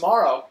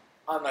 Tomorrow,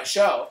 on my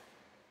show,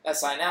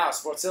 SI Now,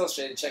 Sports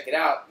Illustrated, check it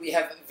out, we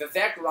have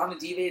Vivek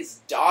Ranadive's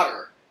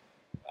daughter.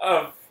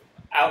 Of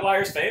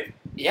Outliers fame?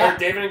 Yeah. Or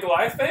David and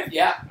Goliath fame?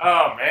 Yeah.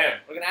 Oh, man.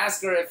 We're going to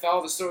ask her if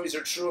all the stories are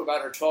true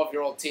about her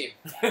 12-year-old team.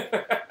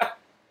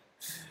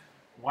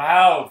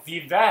 Wow,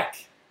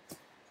 Vivek.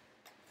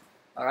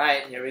 All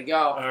right, here we go.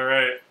 All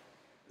right.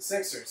 The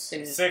Sixers.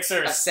 In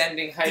Sixers.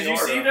 ascending height Did you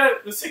order. see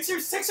that? The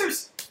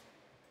Sixers.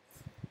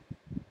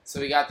 So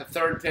we got the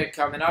 3rd pick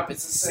coming up.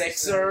 It's the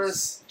Sixers.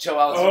 Sixers.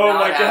 Joel's Oh, not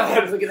my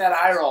happy. God. Look at that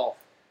eye roll.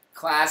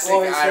 Classic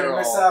Well, he's eye going to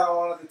miss roll. out on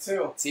one of the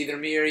 2. It's either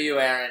me or you,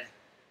 Aaron.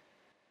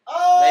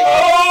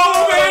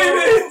 Oh,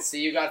 baby! So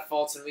you got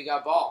Fultz and we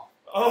got Ball.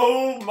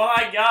 Oh,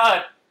 my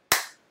God.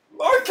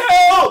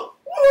 Markel!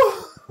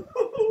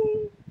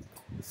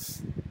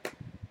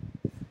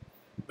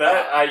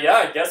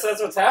 I guess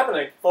that's what's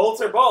happening.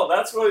 Fultz or Ball.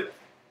 That's what...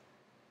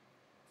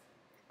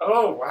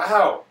 Oh,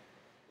 wow.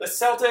 The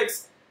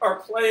Celtics are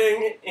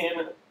playing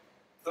in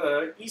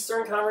the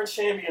Eastern Conference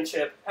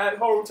Championship at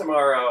home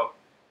tomorrow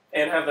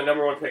and have the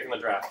number 1 pick in the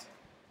draft.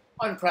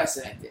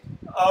 Unprecedented.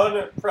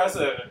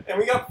 Unprecedented. And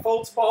we got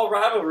Fultz Ball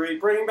rivalry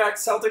bringing back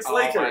Celtics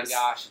Lakers. Oh my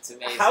gosh, it's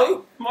amazing.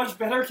 How much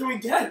better can we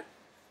get?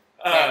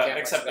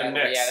 Except the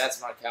Knicks. Yeah,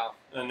 that's Markel.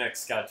 The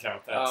Knicks got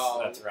jumped.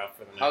 That's rough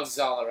for the Knicks. Hugs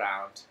all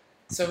around.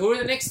 So who are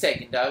the Knicks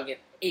taking, Doug? At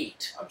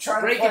 8. I'm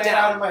trying Break to play it down.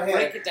 out in my head.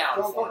 Break it down.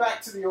 Go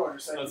back to the order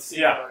so I can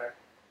see yeah. the order.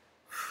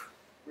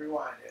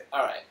 Rewind it.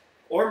 All right.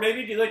 Or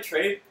maybe do they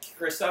trade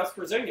Kristaps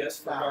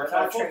Porzingis for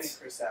Markel Fultz? Trading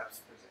Kristaps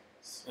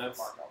Porzingis for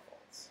Markel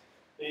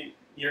Fultz.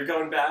 You're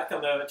going back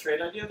on the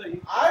trade idea that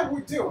you... I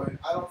would do it.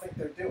 I don't think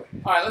they're doing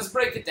it. All right, let's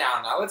break it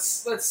down now.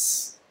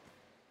 Let's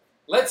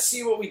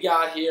see what we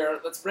got here.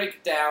 Let's break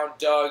it down.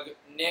 Doug,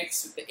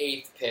 Knicks with the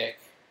 8th pick.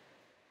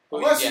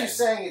 Unless you're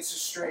saying it's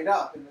just straight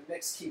up and the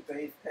Knicks keep the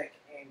 8th pick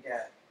and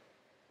get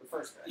the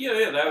first pick.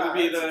 Yeah, that would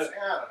be the... I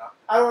don't know.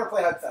 I don't want to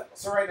play hypothetical.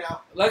 So right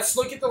now... Let's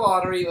look at the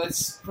lottery.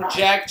 Let's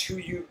project who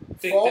you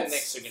think the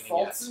Knicks are going to get.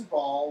 Fultz and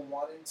Ball,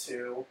 1 and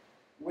 2.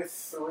 With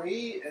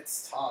 3,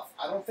 it's tough.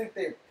 I don't think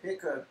they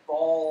pick a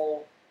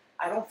ball...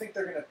 I don't think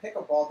they're going to pick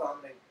a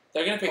ball-dominant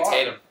They're going to pick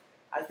Tatum.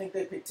 I think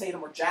they pick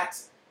Tatum or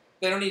Jackson.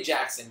 They don't need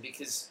Jackson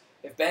because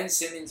if Ben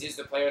Simmons is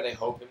the player they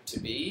hope him to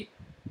be,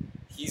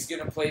 he's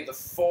going to play the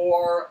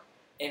 4,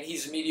 and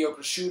he's a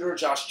mediocre shooter.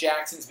 Josh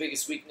Jackson's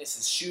biggest weakness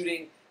is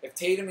shooting. If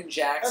Tatum and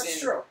Jackson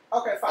That's true.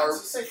 Okay, fine.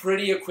 are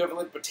pretty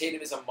equivalent, but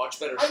Tatum is a much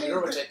better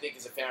shooter, which I think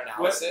is a fair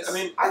analysis.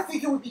 I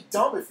think it would be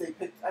dumb if they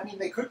picked... I mean,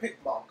 they could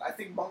pick Monk. I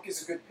think Monk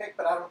is a good pick,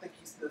 but I don't think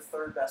he's the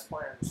 3rd best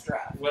player in this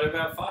draft. What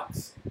about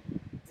Fox?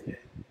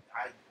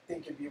 I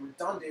think it'd be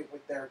redundant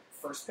with their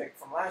first pick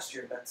from last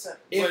year, Ben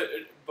Simmons.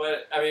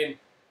 But I mean,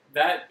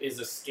 that is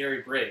a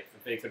scary break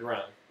that they could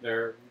run.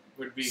 There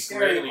would be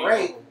scary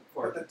break,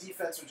 but the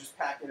defense would just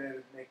pack it in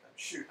and make them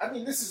shoot. I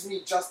mean, this is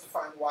me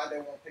justifying why they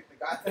won't pick the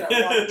guy that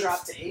I want to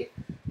drop to 8,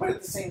 but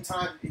at the same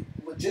time, it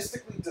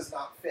logistically does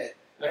not fit.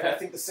 And I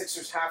think the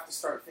Sixers have to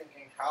start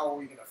thinking, how are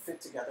we going to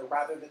fit together,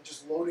 rather than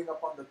just loading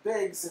up on the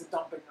bigs and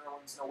dumping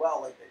Nerlens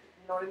Noel like they did.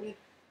 You know what I mean?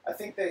 I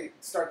think they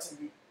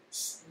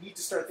need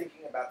to start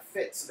thinking about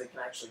fit so they can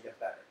actually get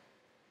better.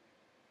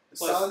 The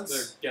Plus, Suns,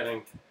 they're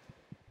getting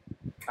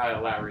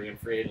Kyle Lowry in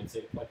free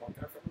agency to play point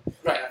guard for them.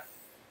 Right.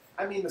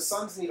 I mean, the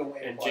Suns need a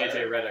win. And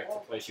JJ Redick to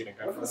play shooting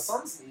guard what for do them. the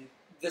Suns need?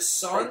 The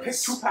Suns They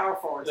picked 2 power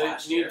forwards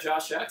last They year. need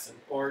Josh Jackson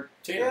or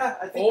Tatum. Yeah,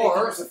 I think they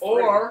could use a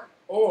 3.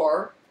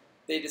 or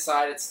they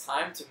decide it's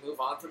time to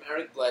move on from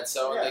Eric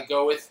Bledsoe, and they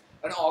go with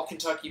an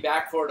all-Kentucky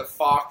backcourt of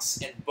Fox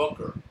and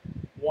Booker.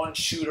 1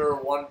 shooter,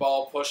 1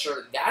 ball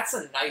pusher. That's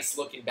a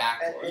nice-looking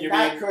backcourt. And you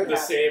that mean could the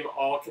happen. same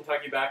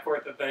all-Kentucky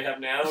backcourt that they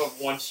have now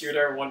of 1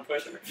 shooter, 1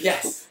 pusher?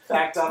 Yes.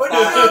 Backed up But by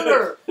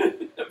remember,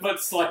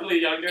 But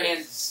slightly younger.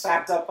 and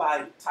backed up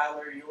by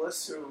Tyler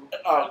Eulis, who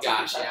oh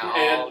gosh, yeah,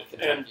 And- all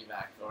Kentucky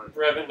backcourt.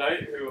 Brevin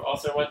Knight, who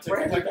also went to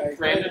Kentucky.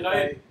 Brandon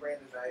Knight.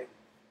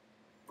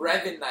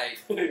 Brevin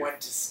Knight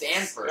went to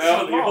Stanford.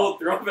 Oh, the old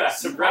throwback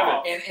to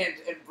Brevin. And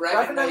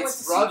Brevin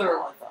Knight's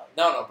brother.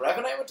 No,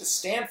 Brevin Knight went to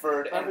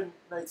Stanford, and Brevin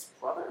Knight's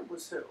brother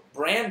was who?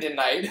 Brandon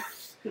Knight,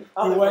 who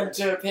Other went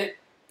to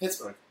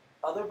Pittsburgh.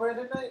 Other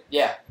Brandon Knight?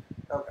 Yeah,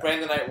 Okay.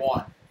 Brandon Knight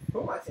won.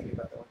 Who am I thinking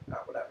about?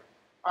 Whatever.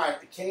 All right,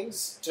 the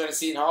Kings. To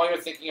Seton Hall, you're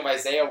thinking of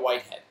Isaiah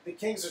Whitehead. The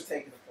Kings are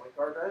taking the point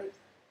guard, right?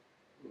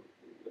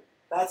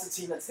 That's a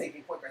team that's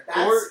taking point guard.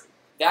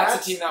 That's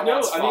a team that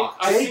wants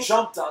Fox. They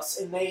jumped us,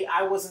 and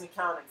I wasn't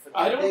accounting for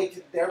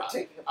that. They're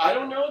taking a point I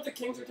don't know if the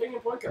Kings are taking a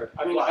point guard.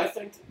 I mean, I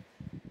think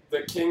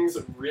the Kings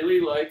really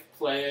like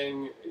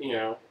playing,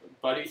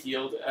 Buddy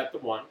Hield at the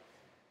 1.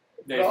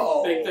 They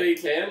think they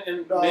can,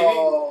 and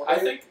I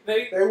think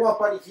they want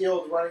Buddy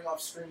Hield running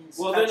off screens.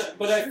 Well,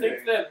 I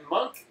think that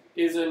Monk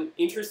is an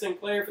interesting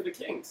player for the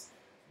Kings.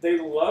 They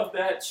love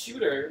that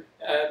shooter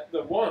at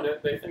the 1.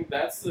 They think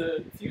that's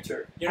the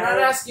future. We're not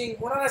asking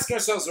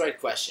ourselves the right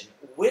question.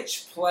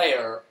 Which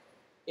player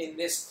in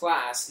this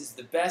class is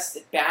the best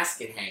at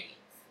basket hanging?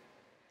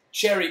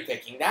 Cherry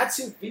picking. That's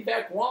who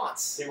Vivek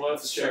wants. He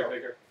wants a cherry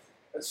picker.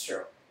 That's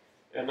true.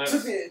 And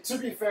to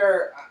be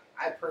fair,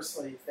 I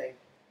personally think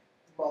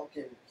Monk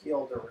and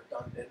Hield are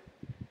redundant,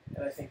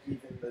 and I think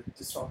even the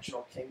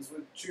dysfunctional Kings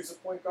would choose a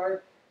point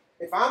guard.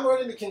 If I'm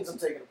running the Kings, I'm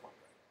taking a point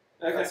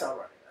guard. Okay. That's how I'm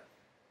running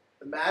that.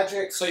 The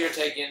Magic. So you're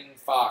taking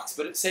Fox,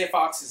 but say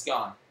Fox is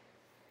gone.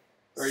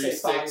 Or you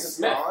Fox is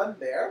gone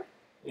there.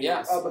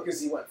 Yeah. Oh,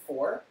 because he went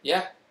 4?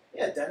 Yeah.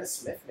 Yeah, Dennis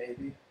Smith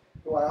maybe,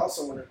 who I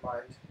also wouldn't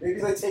mind. Maybe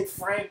they take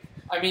Frank.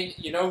 I mean,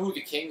 you know who the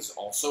Kings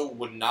also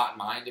would not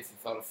mind if he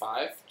fell to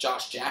 5?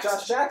 Josh Jackson.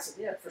 Josh Jackson,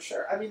 yeah, for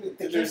sure. I mean, the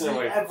There's Kings no need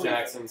way everything.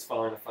 Jackson's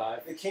falling to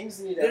 5. The Kings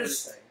need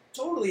There's everything.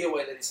 totally a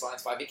way that he's falling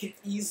to 5. It could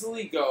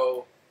easily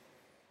go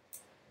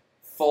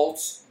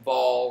Fultz,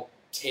 Ball,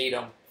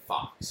 Tatum,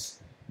 Fox.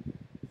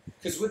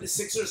 Because with the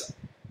Sixers,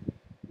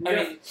 I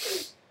mean,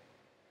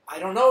 I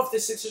don't know if the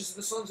Sixers or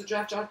the Suns would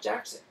draft Josh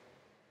Jackson.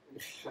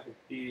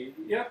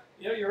 Yeah,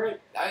 you're right.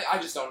 I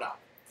just don't know.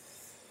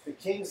 The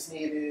Kings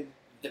needed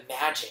the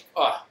Magic.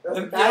 The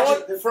You know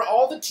what? For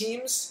all the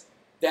teams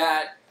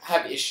that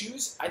have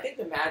issues, I think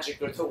the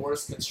Magic are the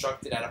worst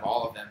constructed out of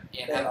all of them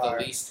and have the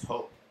least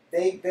hope.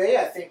 They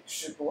I think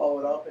should blow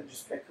it up and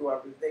just pick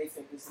whoever they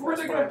think is the Who are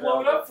best they going to blow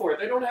it up for?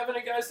 They don't have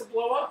any guys to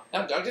blow up.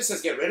 No, Doug just says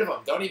get rid of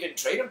them. Don't even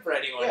trade them for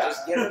anyone. Yeah.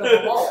 Just get rid of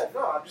them all.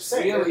 No, I'm just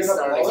saying. Really they're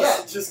gonna blow it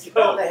up. Just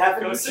go. They have a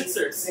Go new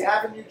Sixers. They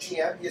have a new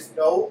GM. He has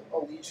no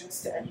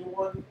allegiance to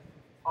anyone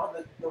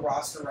on the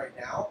roster right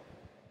now.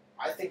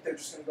 I think they're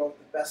just going to go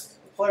with the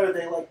player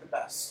they like the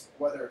best.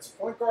 Whether it's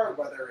point guard,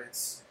 whether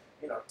it's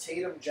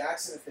Tatum,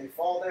 Jackson, if they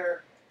fall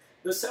there.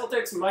 The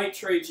Celtics might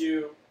trade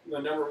you the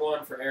number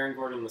 1 for Aaron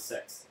Gordon the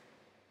 6th.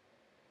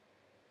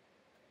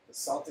 The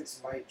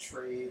Celtics might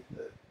trade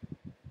the.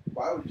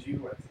 Why would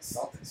you, as a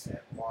Celtics fan,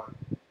 want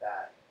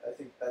that? I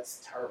think that's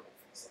terrible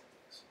for the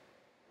Celtics.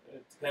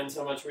 It depends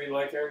how much we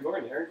like Aaron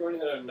Gordon. Aaron Gordon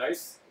had a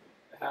nice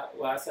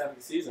last half of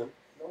the season.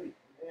 No,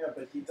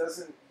 but he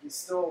doesn't. He's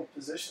still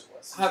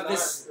positionless. Have the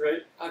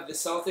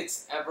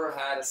Celtics ever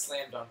had a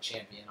slam dunk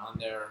champion on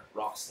their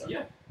roster?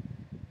 Yeah.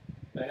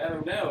 They have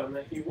him now, and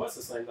he was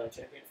a slam dunk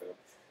champion for them.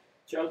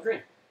 Gerald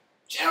Green.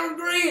 Gerald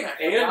Green!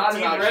 And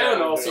Dee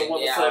Brown also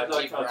won the slam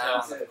dunk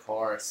contest. Of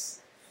course.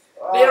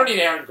 They don't need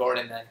Aaron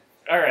Gordon then.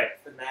 All right.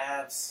 The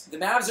Mavs. The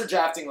Mavs are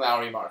drafting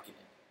Lowry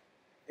Markkanen.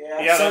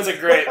 Yeah, that's a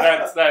great.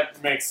 That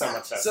makes so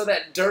much sense. So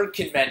that Dirk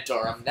can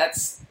mentor him.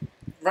 That's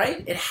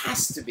right. It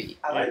has to be.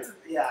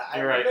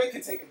 You're right. They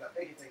could take him.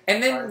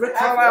 And then Rick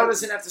Carlisle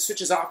doesn't have to switch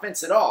his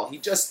offense at all. He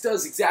just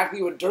does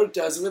exactly what Dirk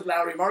does with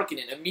Lowry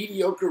Markkanen, a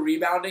mediocre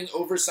rebounding,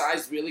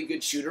 oversized, really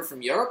good shooter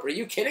from Europe. Are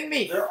you kidding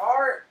me? There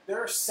are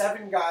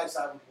 7 guys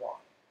I would want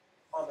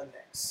on the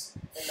Knicks,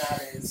 and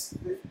that is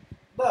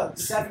look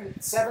 7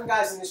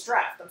 guys in this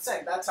draft. I'm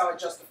saying that's how I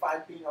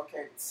justified being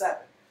okay with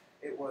 7.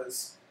 It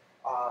was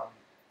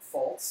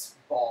Fultz,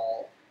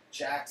 Ball,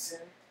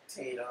 Jackson,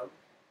 Tatum,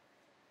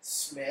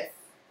 Smith,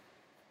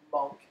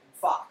 Monk, and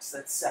Fox.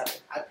 That's 7.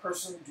 I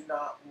personally do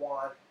not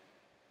want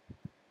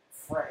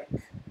Frank,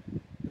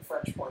 the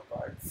French point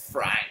guard.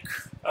 Frank.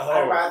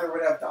 I rather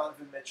would have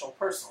Donovan Mitchell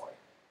personally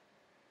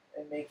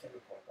and make him a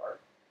point guard.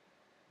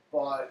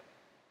 But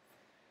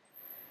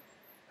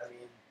I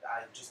mean,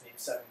 I just named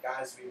 7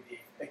 guys we would be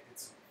picked.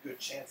 It's a good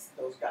chance that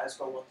those guys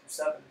go 1 through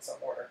 7 in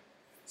some order.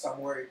 So I'm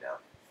worried now.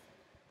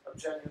 I'm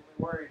genuinely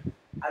worried.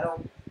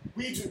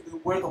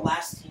 We're the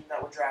last team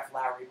that would draft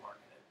Lowry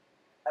Markkanen.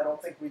 I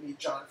don't think we need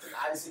Jonathan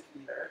Isaac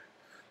either.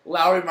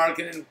 Lowry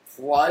Markkanen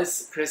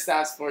plus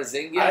Kristaps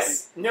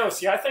Porzingis.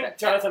 I think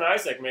Jonathan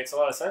Isaac makes a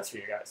lot of sense for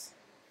you guys.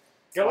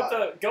 Go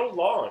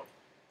long.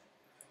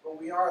 Well,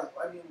 we are.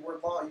 I mean, we're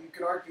long. You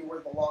could argue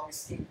we're the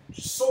longest team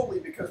solely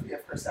because we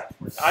have Kristaps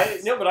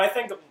Porzingis. But I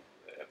think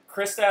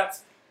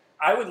Kristaps.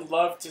 I would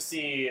love to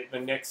see the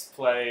Knicks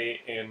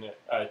play in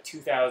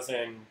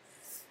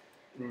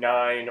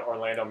 2009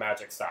 Orlando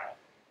Magic style,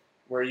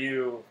 where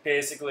you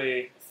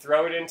basically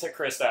throw it into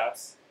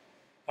Kristaps,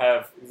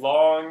 have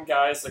long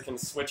guys that can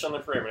switch on the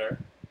perimeter,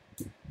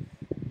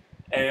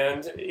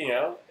 and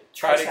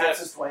try to get.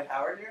 Kristaps is Dwight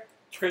Howard here.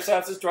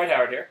 Kristaps is Dwight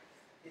Howard here.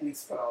 He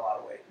needs to put on a lot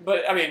of weight.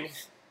 But I mean,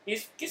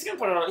 he's gonna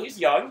put it on. He's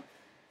young.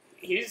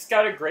 He's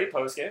got a great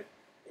post game.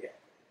 Yeah.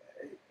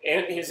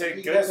 And he's a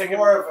he good has pick.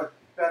 more of a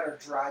better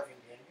driving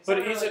game.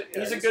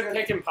 He's a good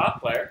pick and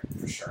pop player.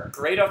 For sure.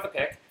 Great off the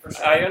pick. For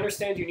sure. I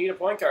understand you need a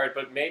point guard,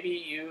 but maybe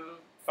you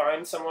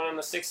find someone in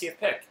the 60th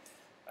pick.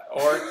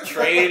 Or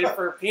trade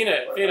for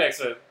Phoenix. I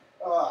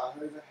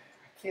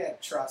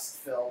can't trust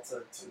Phil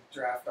to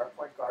draft our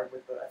point guard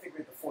I think we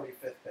have the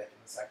 45th pick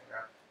in the second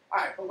round. All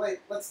right, but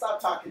let's stop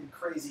talking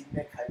crazy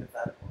Nick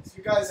hypotheticals.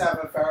 You guys have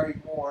a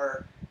very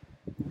more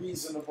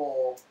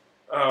reasonable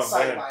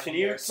sideline. Can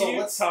you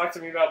talk to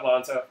me about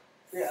Lonzo?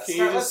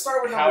 Yeah, let's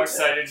start with how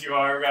excited you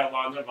are about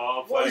Lonzo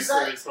Ball playing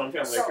for his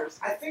hometown Lakers?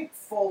 I think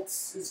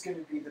Fultz is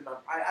going to be the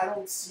number. I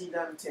don't see the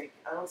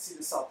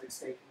Celtics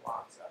taking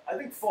Lonzo. I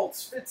think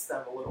Fultz fits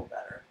them a little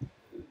better.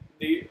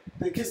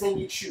 Because they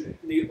need shooting.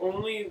 They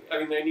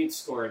need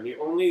scoring. The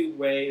only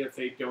way if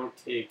they don't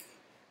take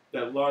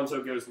that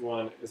Lonzo goes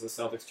 1 is the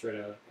Celtics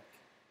trade out.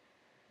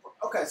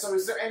 Okay, so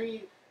is there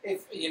any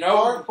you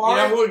know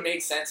who would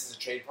make sense as a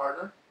trade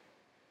partner?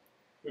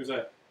 Who's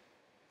that?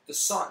 The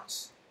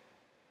Suns.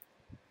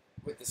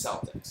 With the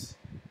Celtics.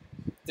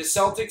 The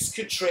Celtics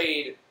could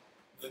trade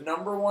the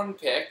number 1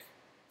 pick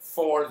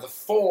for the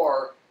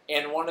 4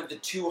 and one of the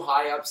 2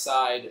 high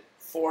upside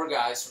 4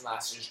 guys from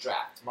last year's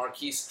draft,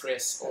 Marquise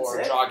Chris or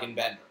Dragan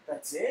Bender.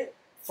 That's it?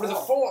 For the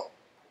 4.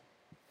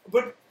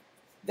 But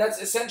that's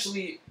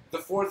essentially the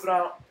 4th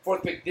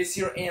pick this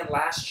year and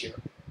last year.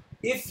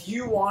 If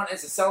you want,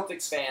 as a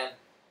Celtics fan,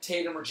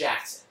 Tatum or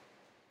Jackson.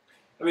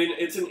 I mean,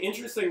 it's an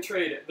interesting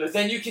trade.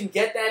 Then you can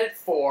get that at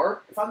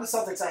 4. If I'm the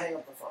Celtics, I hang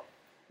up the phone.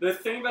 The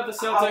thing about the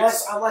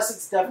Celtics... Unless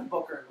it's Devin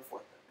Booker in the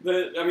 4th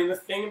pick. The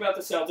thing about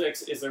the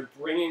Celtics is they're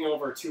bringing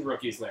over 2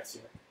 rookies next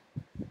year.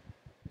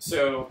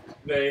 So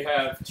they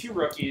have 2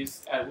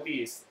 rookies at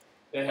least.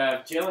 They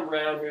have Jaylen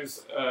Brown,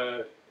 who's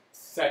a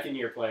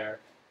second-year player.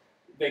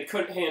 They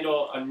couldn't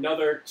handle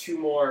another 2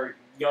 more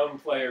young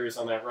players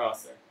on that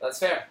roster. That's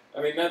fair.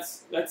 I mean,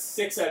 that's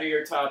 6 out of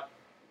your top,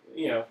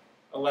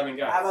 11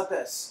 guys. How about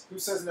this? Who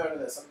says no to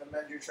this? I'm going to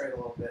mend your trade a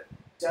little bit.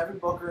 Devin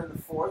Booker in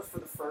the 4th for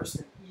the 1st,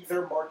 and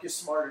either Marcus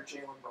Smart or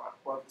Jaylen Brown,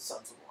 whoever the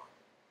Suns would want.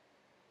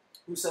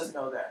 Who says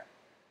no there?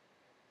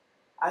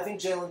 I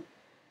think Jaylen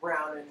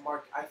Brown and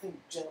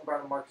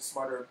Marcus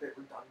Smart are a bit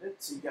redundant,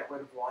 so you get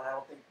rid of one. I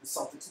don't think the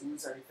Celtics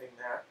lose anything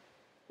there.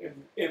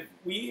 If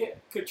we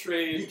could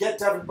trade... You get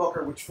Devin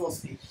Booker, which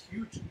fills a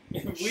huge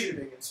need in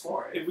shooting and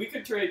scoring. If we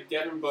could trade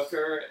Devin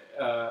Booker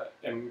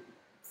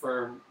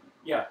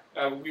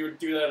we would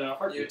do that in a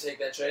heartbeat. You would take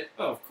that trade?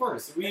 Oh, of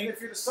course. And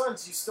if you're the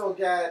Suns, you still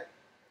get...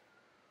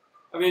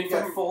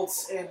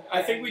 Fultz and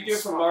I think we do it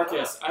for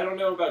Marcus. I don't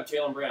know about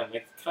Jaylen Brown.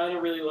 I kind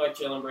of really like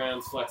Jaylen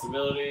Brown's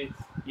flexibility.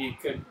 He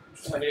could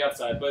have the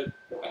upside, but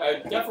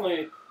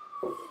definitely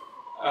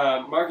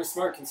Marcus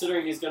Smart,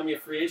 considering he's going to be a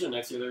free agent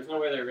next year, there's no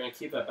way they're going to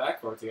keep that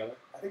backcourt together.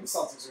 I think the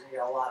Celtics are going to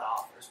get a lot of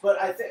offers. But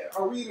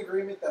are we in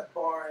agreement that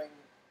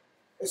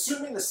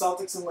assuming the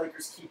Celtics and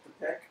Lakers keep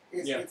the pick,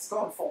 it's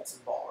going Fultz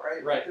and Ball,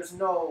 right? Right. There's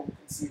no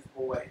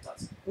conceivable way it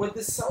doesn't. Would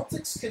the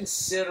Celtics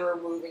consider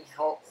moving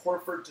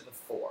Horford to the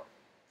 4?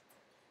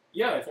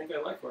 Yeah, I think I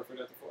like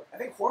Horford at the 4. I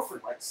think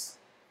Horford likes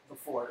the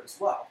 4 as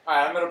well. All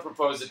right, I'm going to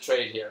propose a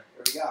trade here.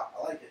 There we go.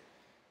 I like it.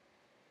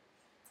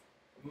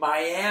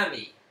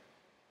 Miami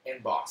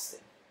and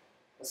Boston.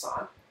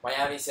 Hassan?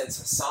 Miami sends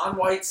Hassan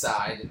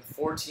Whiteside in the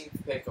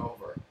 14th pick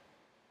over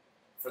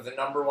for the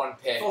number 1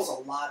 pick. Fills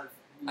a lot of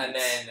needs and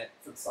then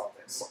for the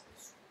Celtics.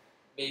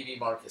 Maybe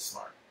Marcus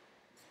Smart.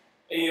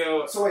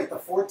 So wait, the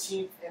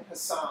 14th and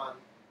Hassan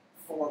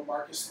for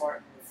Marcus Smart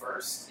in the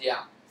 1st?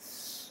 Yeah.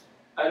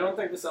 I don't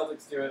think the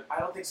Celtics do it. I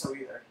don't think so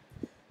either.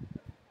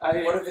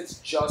 What if it's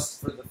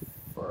just for the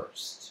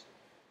 1st?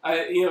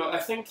 I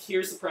think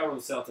here's the problem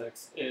with the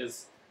Celtics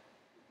is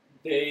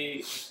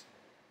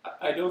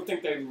I don't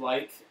think they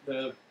like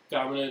the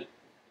dominant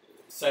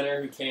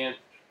center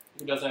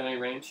who doesn't have any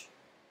range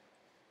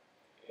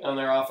on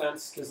their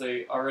offense because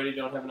they already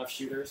don't have enough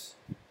shooters.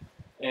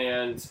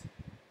 And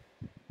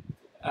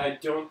I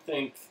don't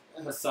think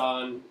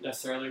Hassan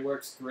necessarily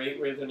works great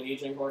with an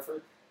aging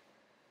Horford.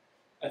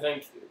 I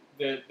think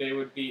that they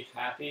would be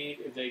happy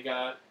if they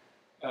got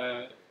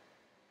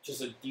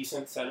just a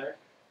decent center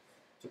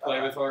to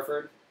play with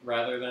Horford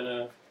rather than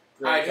a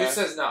great All right, guy. who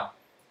says no?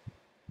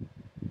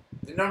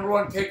 The number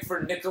 1 pick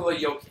for Nikola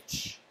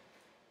Jokic.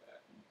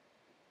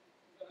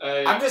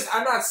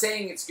 I'm not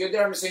saying it's good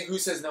there. I'm just saying who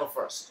says no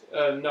first.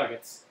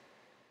 Nuggets.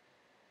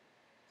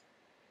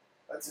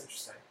 That's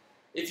interesting.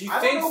 If you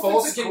think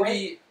Fultz can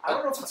be... I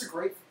don't know if it's a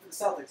great fit for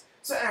the Celtics.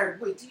 So, Aaron,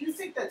 wait, do you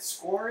think that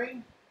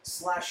scoring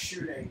 /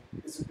 shooting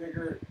is a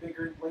bigger,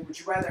 like, would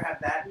you rather have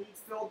that need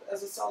filled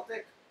as a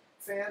Celtic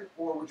fan,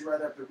 or would you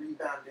rather have the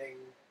rebounding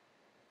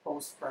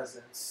post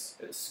presence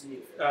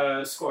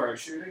Scoring.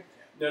 shooting?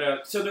 No.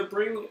 So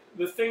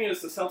the thing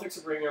is, the Celtics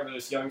are bringing over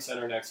this young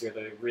center next year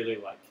they really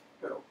like.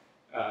 Who?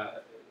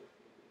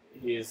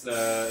 He's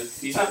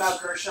You talking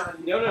about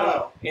Gershon?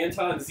 No.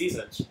 Anton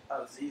Zizic.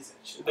 Oh,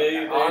 Zizic. They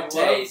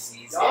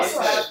Zizic. You also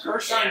have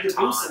Gershon Anton.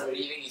 Debussy. What do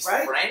you think? He's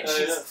right? French?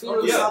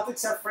 Don't the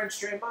Celtics have French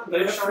Draymond? They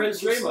have Gershon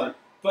French Debussy? Draymond.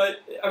 But,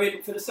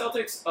 for the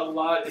Celtics, a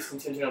lot is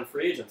contingent on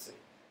free agency,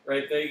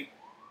 right? They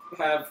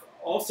have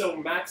also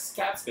max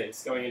cap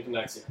space going into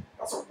next year.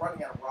 Also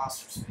running out of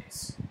roster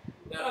space.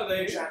 No,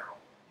 In general.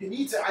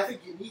 I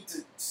think you need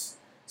to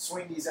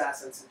swing these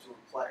assets into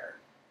a player.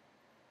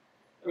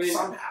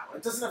 Somehow.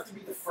 It doesn't have to be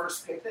the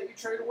first pick that you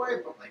trade away,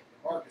 but like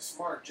Marcus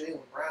Smart,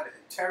 Jaylen Brown,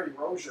 and Terry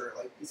Rozier,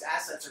 like these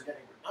assets are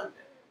getting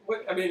redundant.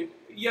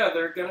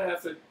 They're going to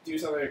have to do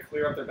something to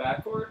clear up their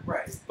backcourt.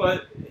 Right.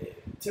 But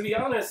to be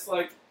honest,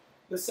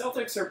 the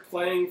Celtics are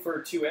playing for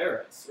 2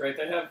 eras, right?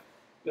 They have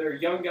their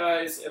young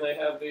guys and they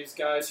have these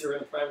guys who are in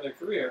the prime of their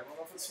career. I don't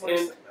know if it's the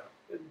smartest thing,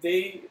 though.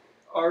 They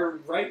are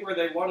right where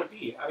they want to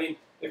be.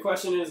 The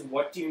question is,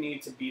 what do you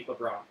need to beat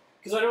LeBron?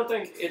 Because I don't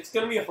think it's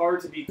going to be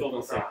hard to beat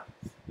Golden State.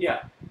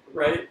 Yeah,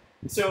 right?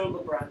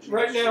 So,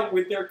 right now,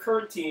 with their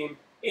current team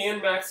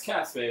and max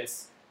cap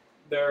space,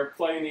 they're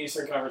playing the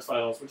Eastern Conference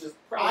Finals, which is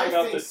probably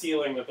about the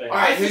ceiling that they have. All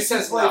right, who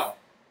says no?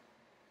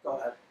 Go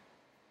ahead.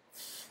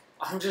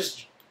 I'm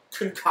just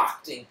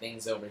concocting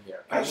things over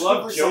here. I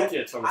love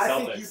Jokic on the Celtics.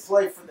 I think you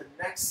play for the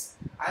next...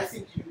 I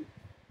think you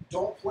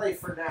don't play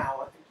for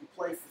now. I think you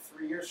play for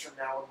 3 years from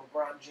now when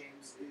LeBron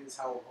James is,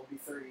 he'll be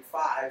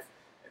 35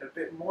 and a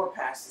bit more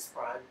past his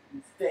prime.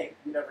 You think.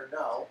 You never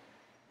know.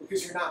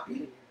 Because you're not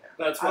beating him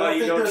now. That's why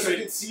you don't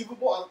trade...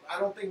 Conceivable. I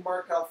don't think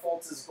Markelle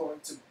Fultz is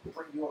going to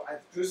bring you... As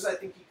good as I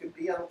think he could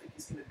be, I don't think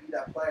he's going to be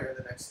that player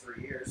in the next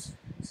 3 years.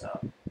 So...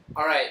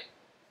 All right.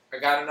 I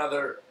got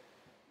another...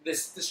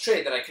 This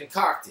trade that I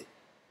concocted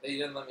that you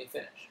didn't let me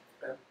finish.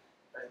 Okay.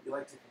 You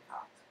like to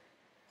concoct.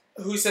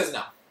 Who says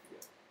no?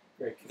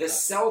 Great. The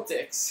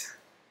Celtics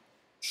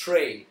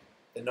trade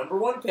the number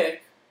 1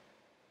 pick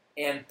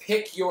and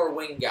pick your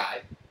wing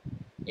guy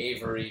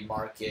Avery,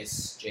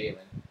 Marcus, Jalen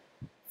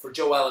for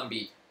Joel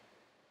Embiid.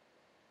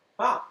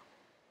 Huh.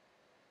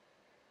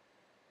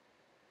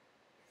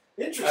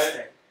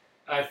 Interesting.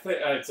 I think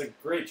it's a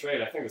great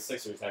trade. I think the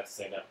Sixers have to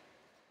say no.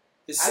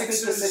 I think the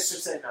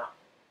Sixers say no.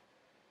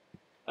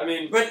 I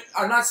mean, but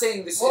I'm not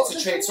saying it's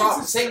a trade swap.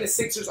 I'm saying the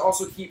Sixers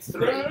also keep 3.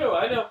 No,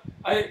 I know.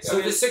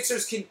 The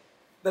Sixers can.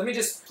 Let me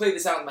just play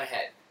this out in my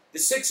head. The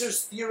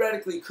Sixers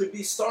theoretically could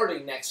be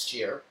starting next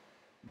year.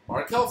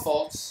 Markelle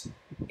Fultz,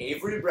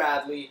 Avery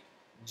Bradley,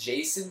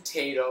 Jason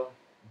Tatum,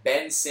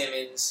 Ben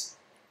Simmons,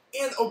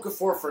 and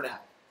Okafor for now.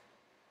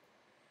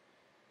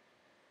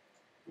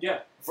 Yeah.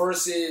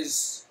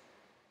 Versus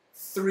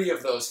 3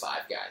 of those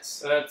 5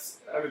 guys. That's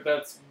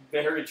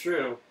very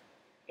true.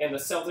 And the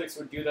Celtics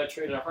would do that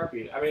trade in a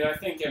heartbeat. I mean, I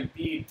think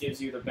Embiid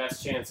gives you the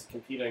best chance of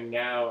competing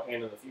now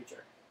and in the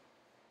future.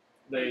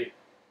 The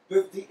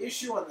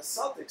issue on the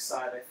Celtics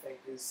side, I think,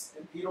 is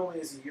Embiid only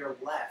has a year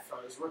left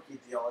on his rookie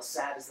deal. As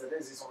sad as that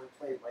is, he's only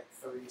played like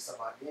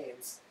 30-some-odd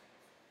games.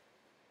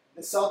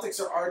 The Celtics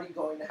are already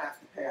going to have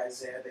to pay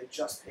Isaiah. They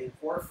just paid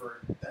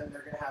Horford, and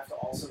they're going to have to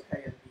also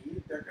pay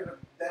Embiid. They're going to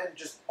then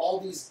just all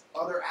these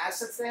other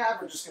assets they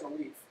have are just going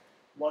to leave.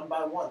 One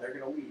by one, they're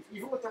going to leave.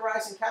 Even with the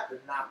rising cap, they're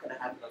not going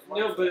to have enough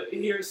money. No, but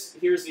here's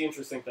the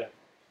interesting thing.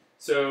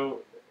 So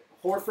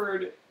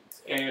Horford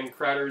and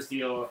Crowder's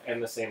deal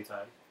end the same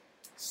time.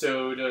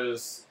 So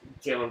does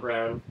Jaylen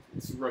Brown's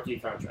rookie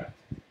contract.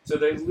 So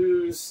they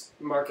lose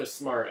Marcus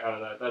Smart out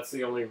of that. That's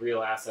the only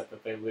real asset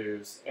that they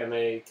lose. And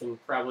they can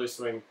probably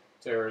swing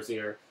Terry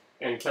Rozier.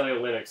 And Kelly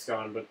Olynyk's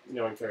gone, but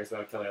no one cares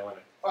about Kelly Olynyk.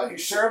 Are you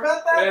sure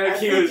about that? I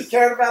think you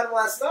cared about him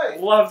last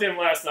night. Loved him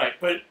last night.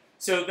 But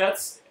so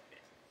that's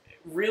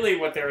really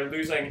what they're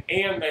losing.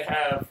 And they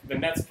have the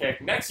Nets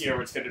pick next year,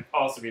 which could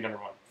also be number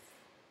 1.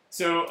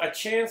 So a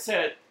chance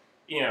at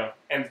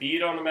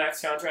Embiid on the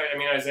max contract. I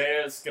mean,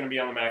 Isaiah is going to be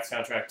on the max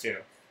contract too.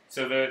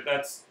 So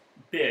that's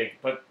big.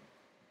 But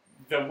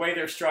the way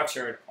they're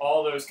structured,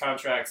 all those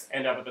contracts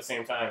end up at the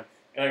same time.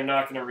 And they're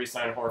not going to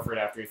re-sign Horford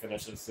after he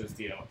finishes his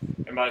deal.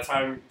 And by the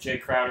time Jay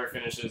Crowder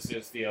finishes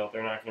his deal,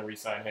 they're not going to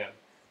re-sign him.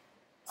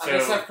 So, I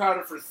guess have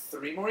Crowder for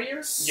 3 more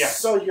years? Yeah.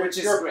 Which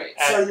is great.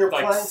 So you're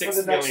playing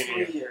for the next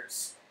 3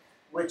 years,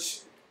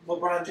 which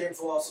LeBron James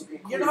will also be.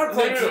 You're not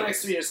playing for the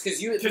next 3 years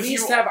because you at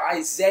least have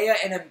Isaiah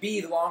and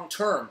Embiid long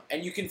term,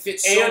 and you can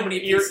fit so many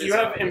pieces. You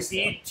have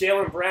Embiid,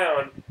 Jaylen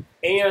Brown,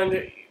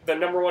 and the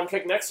number 1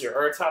 pick next year,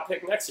 or a top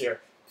pick next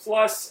year.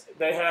 Plus,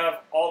 they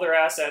have all their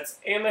assets,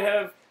 and they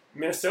have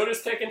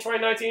Minnesota's pick in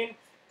 2019,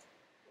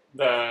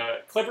 the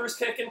Clippers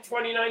pick in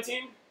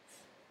 2019.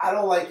 I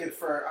don't like it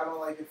for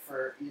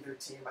either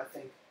team. I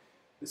think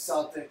the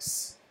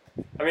Celtics.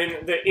 I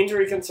mean, the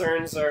injury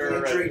concerns are...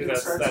 The injury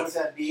concerns with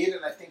Embiid,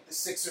 and I think the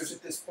Sixers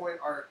at this point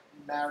are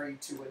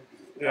married to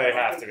Embiid. They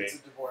have to be. It's a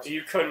divorce.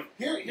 You couldn't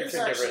Here's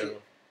get rid of them.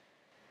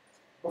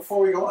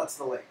 Before we go on to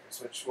the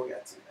Lakers, which we'll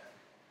get to then,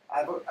 I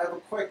have a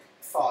quick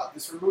thought.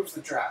 This removes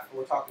the draft, but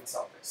we're talking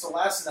Celtics. So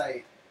last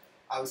night,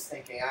 I was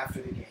thinking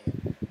after the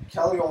game,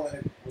 Kelly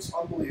Olynyk was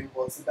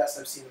unbelievable. It's the best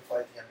I've seen him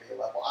play at the NBA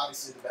level.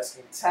 Obviously, the best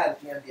game he's had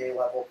at the NBA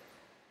level.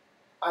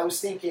 I was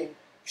thinking,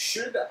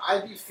 should I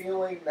be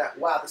feeling that,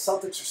 wow, the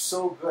Celtics are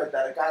so good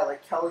that a guy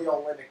like Kelly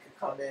Olynyk could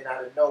come in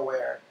out of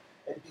nowhere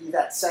and be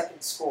that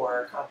second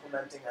scorer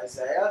complimenting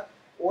Isaiah?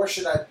 Or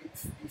should I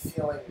be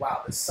feeling,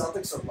 wow, the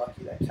Celtics are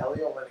lucky that Kelly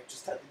Olynyk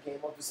just had the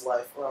game of his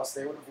life, or else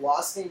they would have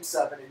lost Game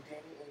 7 and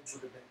Danny Ainge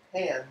would have been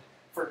panned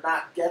for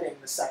not getting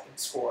the second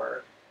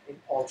scorer in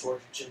Paul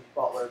George and Jimmy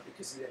Butler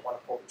because he didn't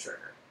want to pull the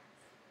trigger.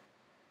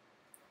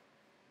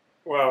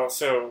 Well,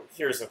 so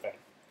here's the thing.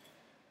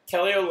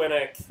 Kelly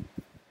Olynyk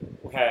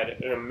had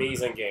an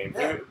amazing game.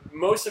 Yeah.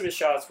 Most of his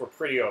shots were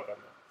pretty open.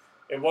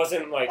 It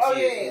wasn't like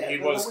he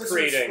was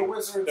creating.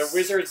 The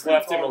Wizards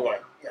left him alone.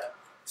 Yeah.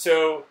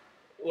 So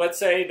let's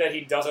say that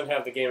he doesn't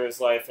have the game of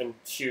his life and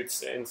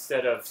shoots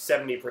instead of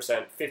 70%,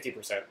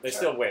 50%. They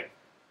still win.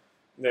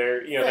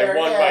 They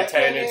won by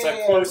 10. It's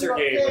a closer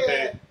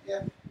game,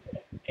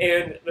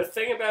 And the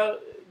thing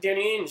about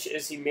Danny Ainge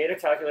is he made a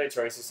calculated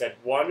choice. He said,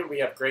 1, we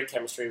have great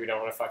chemistry. We don't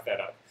want to fuck that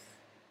up.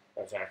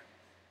 I'm sorry.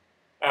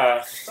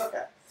 It's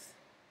okay.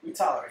 We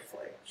tolerate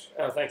language.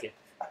 Oh, thank you.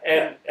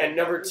 And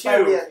number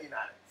 2,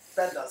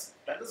 Ben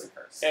doesn't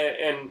curse.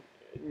 And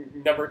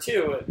number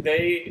 2,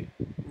 they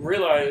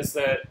realize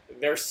that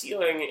their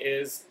ceiling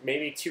is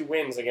maybe 2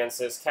 wins against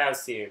this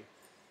Cavs team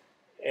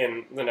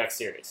in the next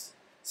series.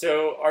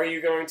 So are you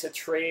going to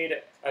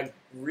trade a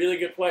really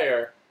good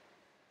player,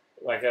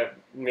 like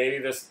maybe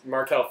this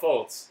Markelle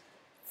Fultz,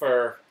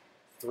 for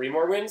 3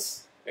 more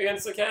wins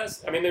against the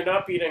Cavs? I mean, they're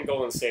not beating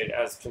Golden State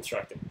as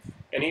constructed.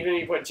 And even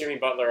if you put Jimmy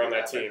Butler on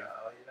that team. You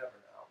never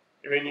know.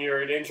 I mean,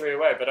 you're an injury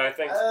away, but I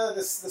think...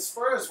 the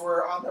Spurs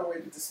were on their way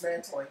to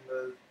dismantling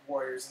the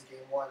Warriors in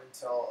Game 1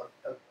 until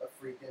a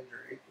freak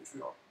injury, which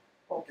we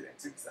won't get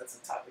into because that's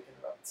a topic in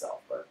and of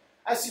itself. But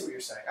I see what you're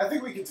saying. I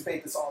think we can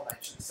debate this all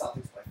night. Should the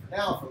Celtics play for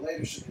now, for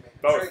later? Should they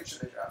make a trade?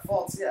 Should they draft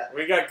Fultz? Yeah.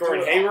 We got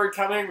Gordon Hayward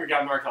coming. We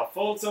got Markelle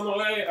Fultz on the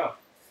way. Oh. All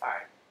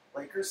right.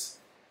 Lakers?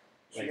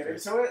 Should we get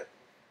into it?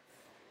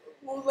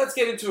 Well, let's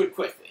get into it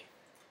quickly.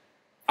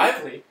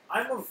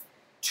 I'm of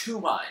two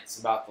minds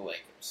about the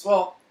Lakers.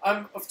 Well,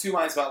 I'm of two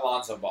minds about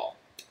Lonzo Ball.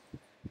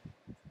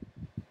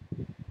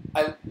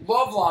 I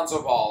love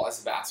Lonzo Ball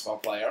as a basketball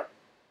player.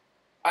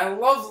 I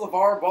love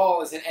LeVar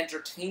Ball as an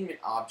entertainment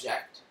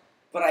object,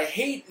 but I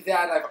hate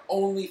that I've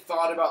only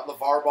thought about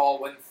LeVar Ball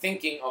when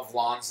thinking of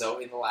Lonzo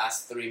in the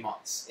last 3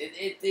 months.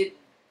 It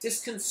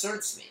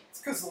disconcerts me. It's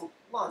because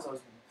Lonzo's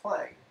been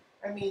playing.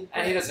 I mean...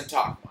 And he doesn't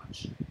talk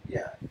much.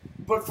 Yeah.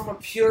 But from a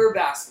pure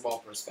basketball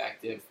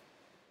perspective,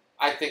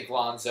 I think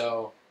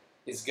Lonzo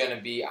is going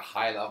to be a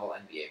high-level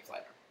NBA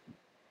player.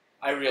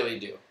 I really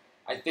do.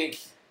 I think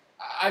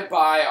I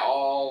buy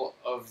all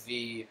of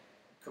the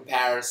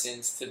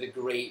comparisons to the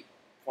great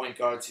point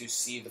guards who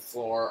see the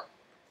floor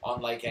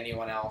unlike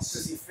anyone else.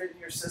 Does he fit in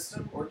your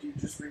system, or do you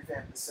just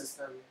revamp the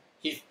system?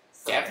 He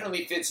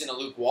definitely fits in a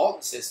Luke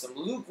Walton system.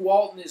 Luke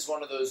Walton is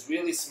one of those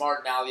really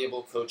smart,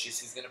 malleable coaches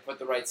who's going to put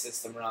the right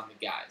system around the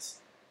guys.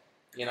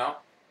 You know?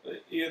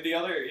 The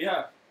other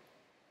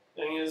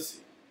thing is,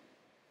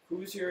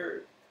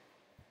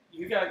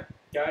 you got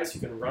guys who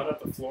can run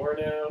up the floor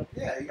now.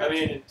 Yeah, you got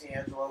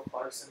D'Angelo,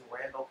 Clarkson,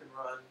 Randall can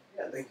run.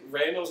 Yeah,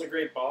 Randall's a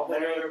great ball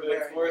player over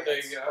the floor.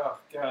 They're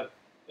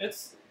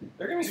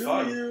gonna be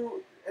fun.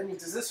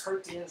 Does this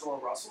hurt D'Angelo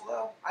Russell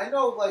though? I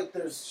know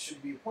there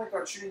should be a point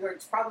guard, shooting guard.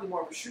 It's probably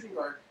more of a shooting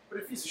guard, but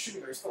if he's a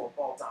shooting guard, he's still a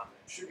ball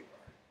dominant shooting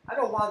guard. I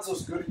know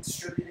Lonzo's good at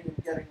distributing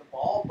and getting the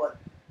ball, but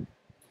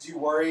do you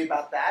worry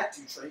about that?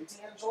 Do you trade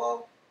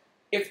D'Angelo?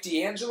 If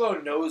D'Angelo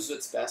knows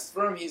what's best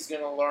for him, he's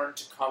going to learn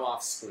to come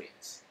off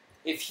screens.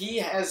 If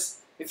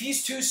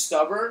he's too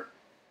stubborn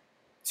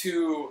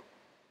to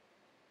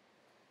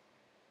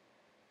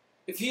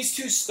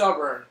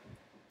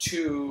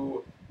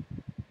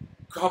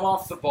come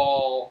off the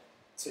ball,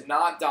 to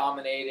not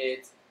dominate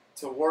it,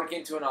 to work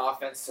into an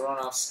offense, to run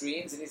off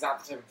screens, and he's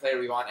not the type of player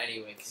we want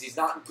anyway, because he's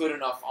not good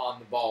enough on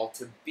the ball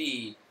to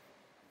be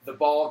the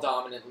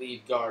ball-dominant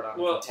lead guard on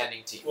a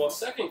contending team. Well,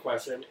 second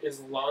question, is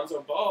Lonzo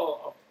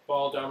Ball a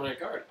ball-dominant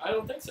guard? I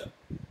don't think so.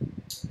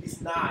 He's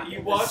not.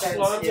 You watch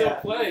Lonzo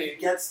play. He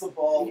gets the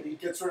ball. He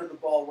gets rid of the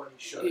ball when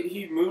he should.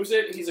 He moves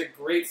it. He's a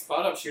great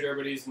spot-up shooter,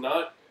 but he's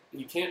not.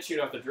 He can't shoot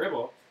off the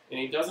dribble, and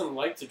he doesn't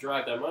like to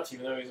drive that much,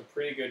 even though he's a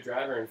pretty good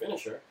driver and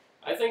finisher.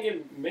 I think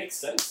it makes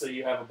sense that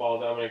you have a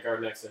ball-dominant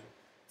guard next to him.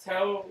 It's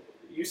how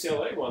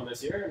UCLA won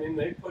this year. I mean,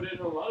 they put in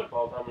a lot of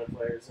ball-dominant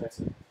players next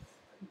to him.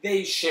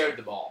 They shared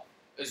the ball,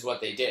 is what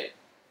they did.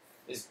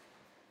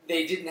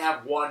 They didn't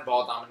have one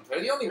ball-dominant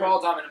player. The only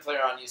ball-dominant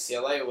player on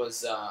UCLA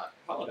was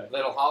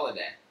Little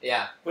Holiday.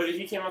 Yeah. But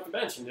he came off the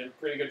bench and did a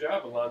pretty good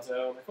job with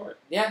Lonzo on the court.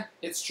 Yeah,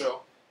 it's true.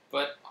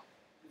 But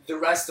the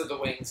rest of the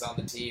wings on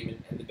the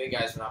team and the big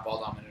guys were not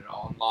ball-dominant at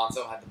all, and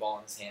Lonzo had the ball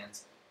in his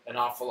hands an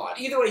awful lot.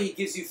 Either way, he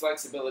gives you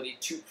flexibility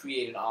to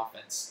create an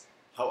offense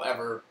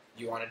however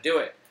you want to do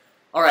it.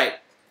 All right,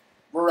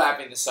 we're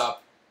wrapping this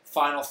up.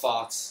 Final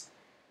thoughts.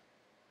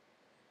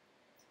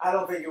 I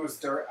don't think it was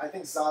dirt. I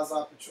think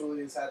Zaza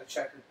Pachulia has had a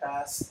checkered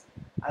past.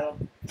 I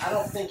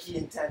don't think he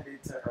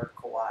intended to hurt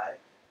Kawhi.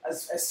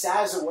 As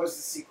sad as it was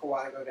to see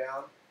Kawhi go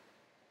down,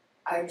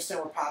 I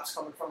understand where Pop's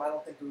coming from. I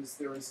don't think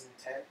there was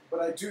intent, but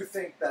I do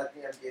think that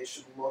the NBA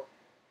should look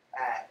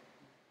at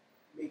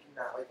making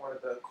that one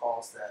of the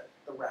calls that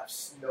the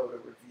refs know to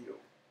review,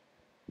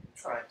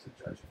 trying to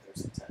judge if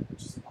there's intent,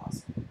 which is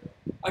impossible to do.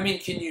 I mean,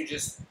 can you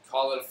just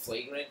call it a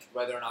flagrant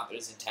whether or not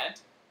there's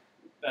intent?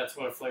 That's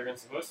what a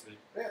flagrant's supposed to be.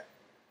 Yeah.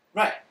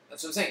 Right,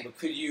 that's what I'm saying. But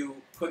could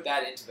you put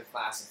that into the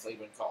class of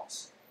flagrant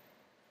calls?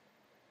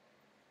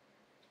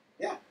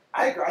 Yeah,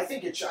 I agree. I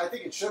think it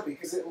should be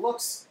because it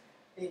looks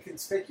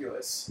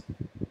inconspicuous.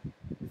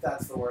 If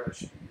that's the word I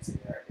should be using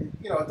there.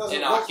 It doesn't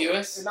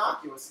innocuous.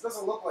 Innocuous. It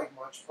doesn't look like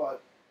much,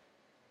 but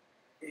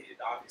it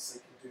obviously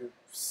can do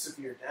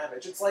severe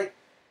damage.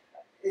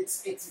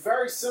 It's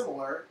very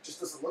similar. Just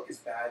doesn't look as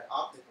bad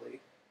optically.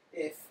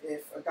 If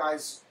a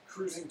guy's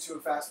cruising to a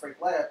fast break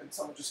layup and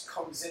someone just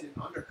comes in and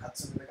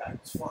undercuts him and the guy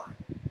goes flying.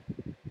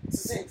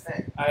 It's the same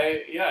thing.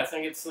 I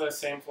think it's the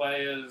same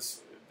play as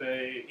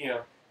the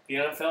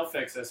NFL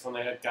fixed this when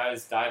they had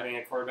guys diving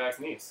at quarterbacks'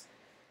 knees.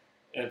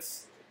 It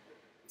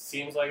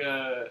seems like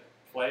a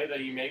play that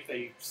you make that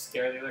you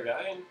scare the other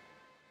guy and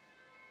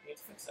you need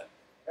to fix that.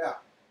 Yeah,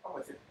 I'm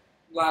with you.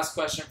 Last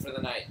question for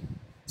the night.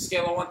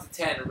 Scale of 1 to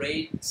 10,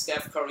 rate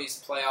Steph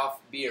Curry's playoff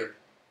beard.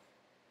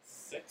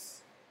 6.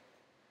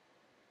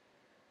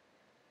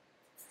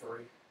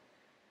 3.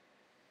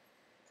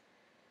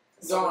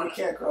 He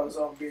can't grow his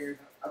own beard.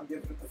 I'm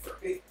giving it the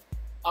 3.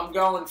 I'm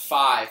going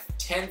 5.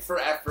 10 for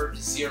effort,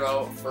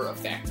 0 for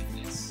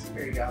effectiveness.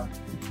 There you go.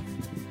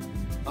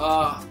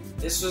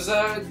 This was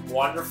a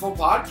wonderful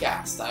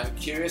podcast. I'm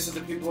curious if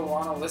the people who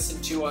want to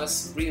listen to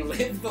us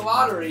relive the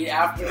lottery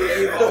after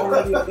they've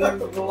already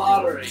lived the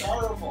lottery.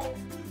 Terrible.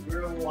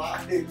 We're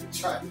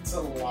trying to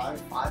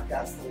live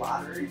podcast the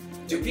lottery.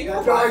 Do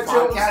people live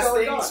podcast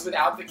things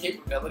without the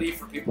capability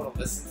for people to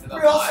listen to them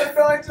live? We also had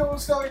no idea what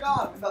was going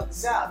on without the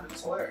sound. It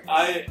was hilarious.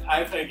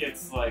 I think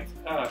it's I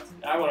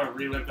want to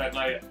relive that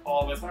night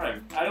all the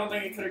time. I don't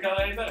think it could have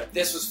gone any better.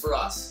 This was for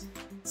us.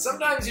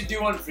 Sometimes you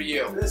do one for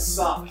you. This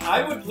sucks.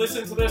 I would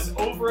listen to this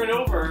over and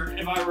over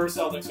if I were a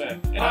Celtics fan.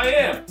 And I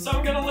am. So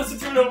I'm going to listen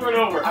to it over and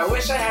over. I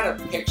wish I had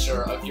a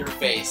picture of your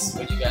face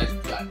when you guys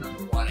got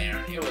number one,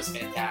 Aaron. It was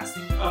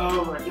fantastic.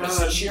 Oh my It was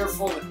god.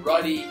 cheerful and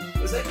ruddy.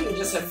 It was like you had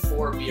just had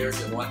 4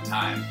 beers at one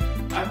time.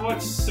 I've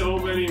watched so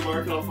many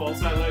Markel Fultz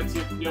highlights,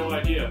 you have no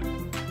idea.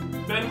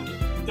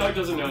 Doug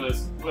doesn't know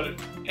this, but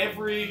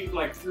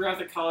throughout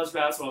the college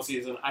basketball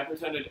season, I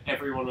pretended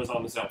everyone was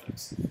on the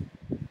Celtics.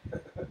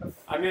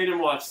 I made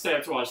him stay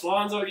up to watch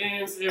Lonzo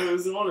games. It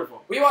was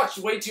wonderful. We watched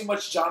way too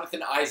much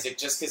Jonathan Isaac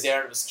just because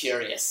Aaron was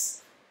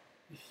curious.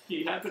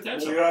 He had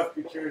potential. You don't have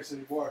to be curious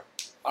anymore.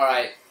 All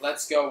right,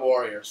 let's go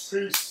Warriors.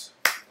 Peace.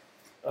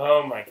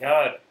 Oh my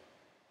god.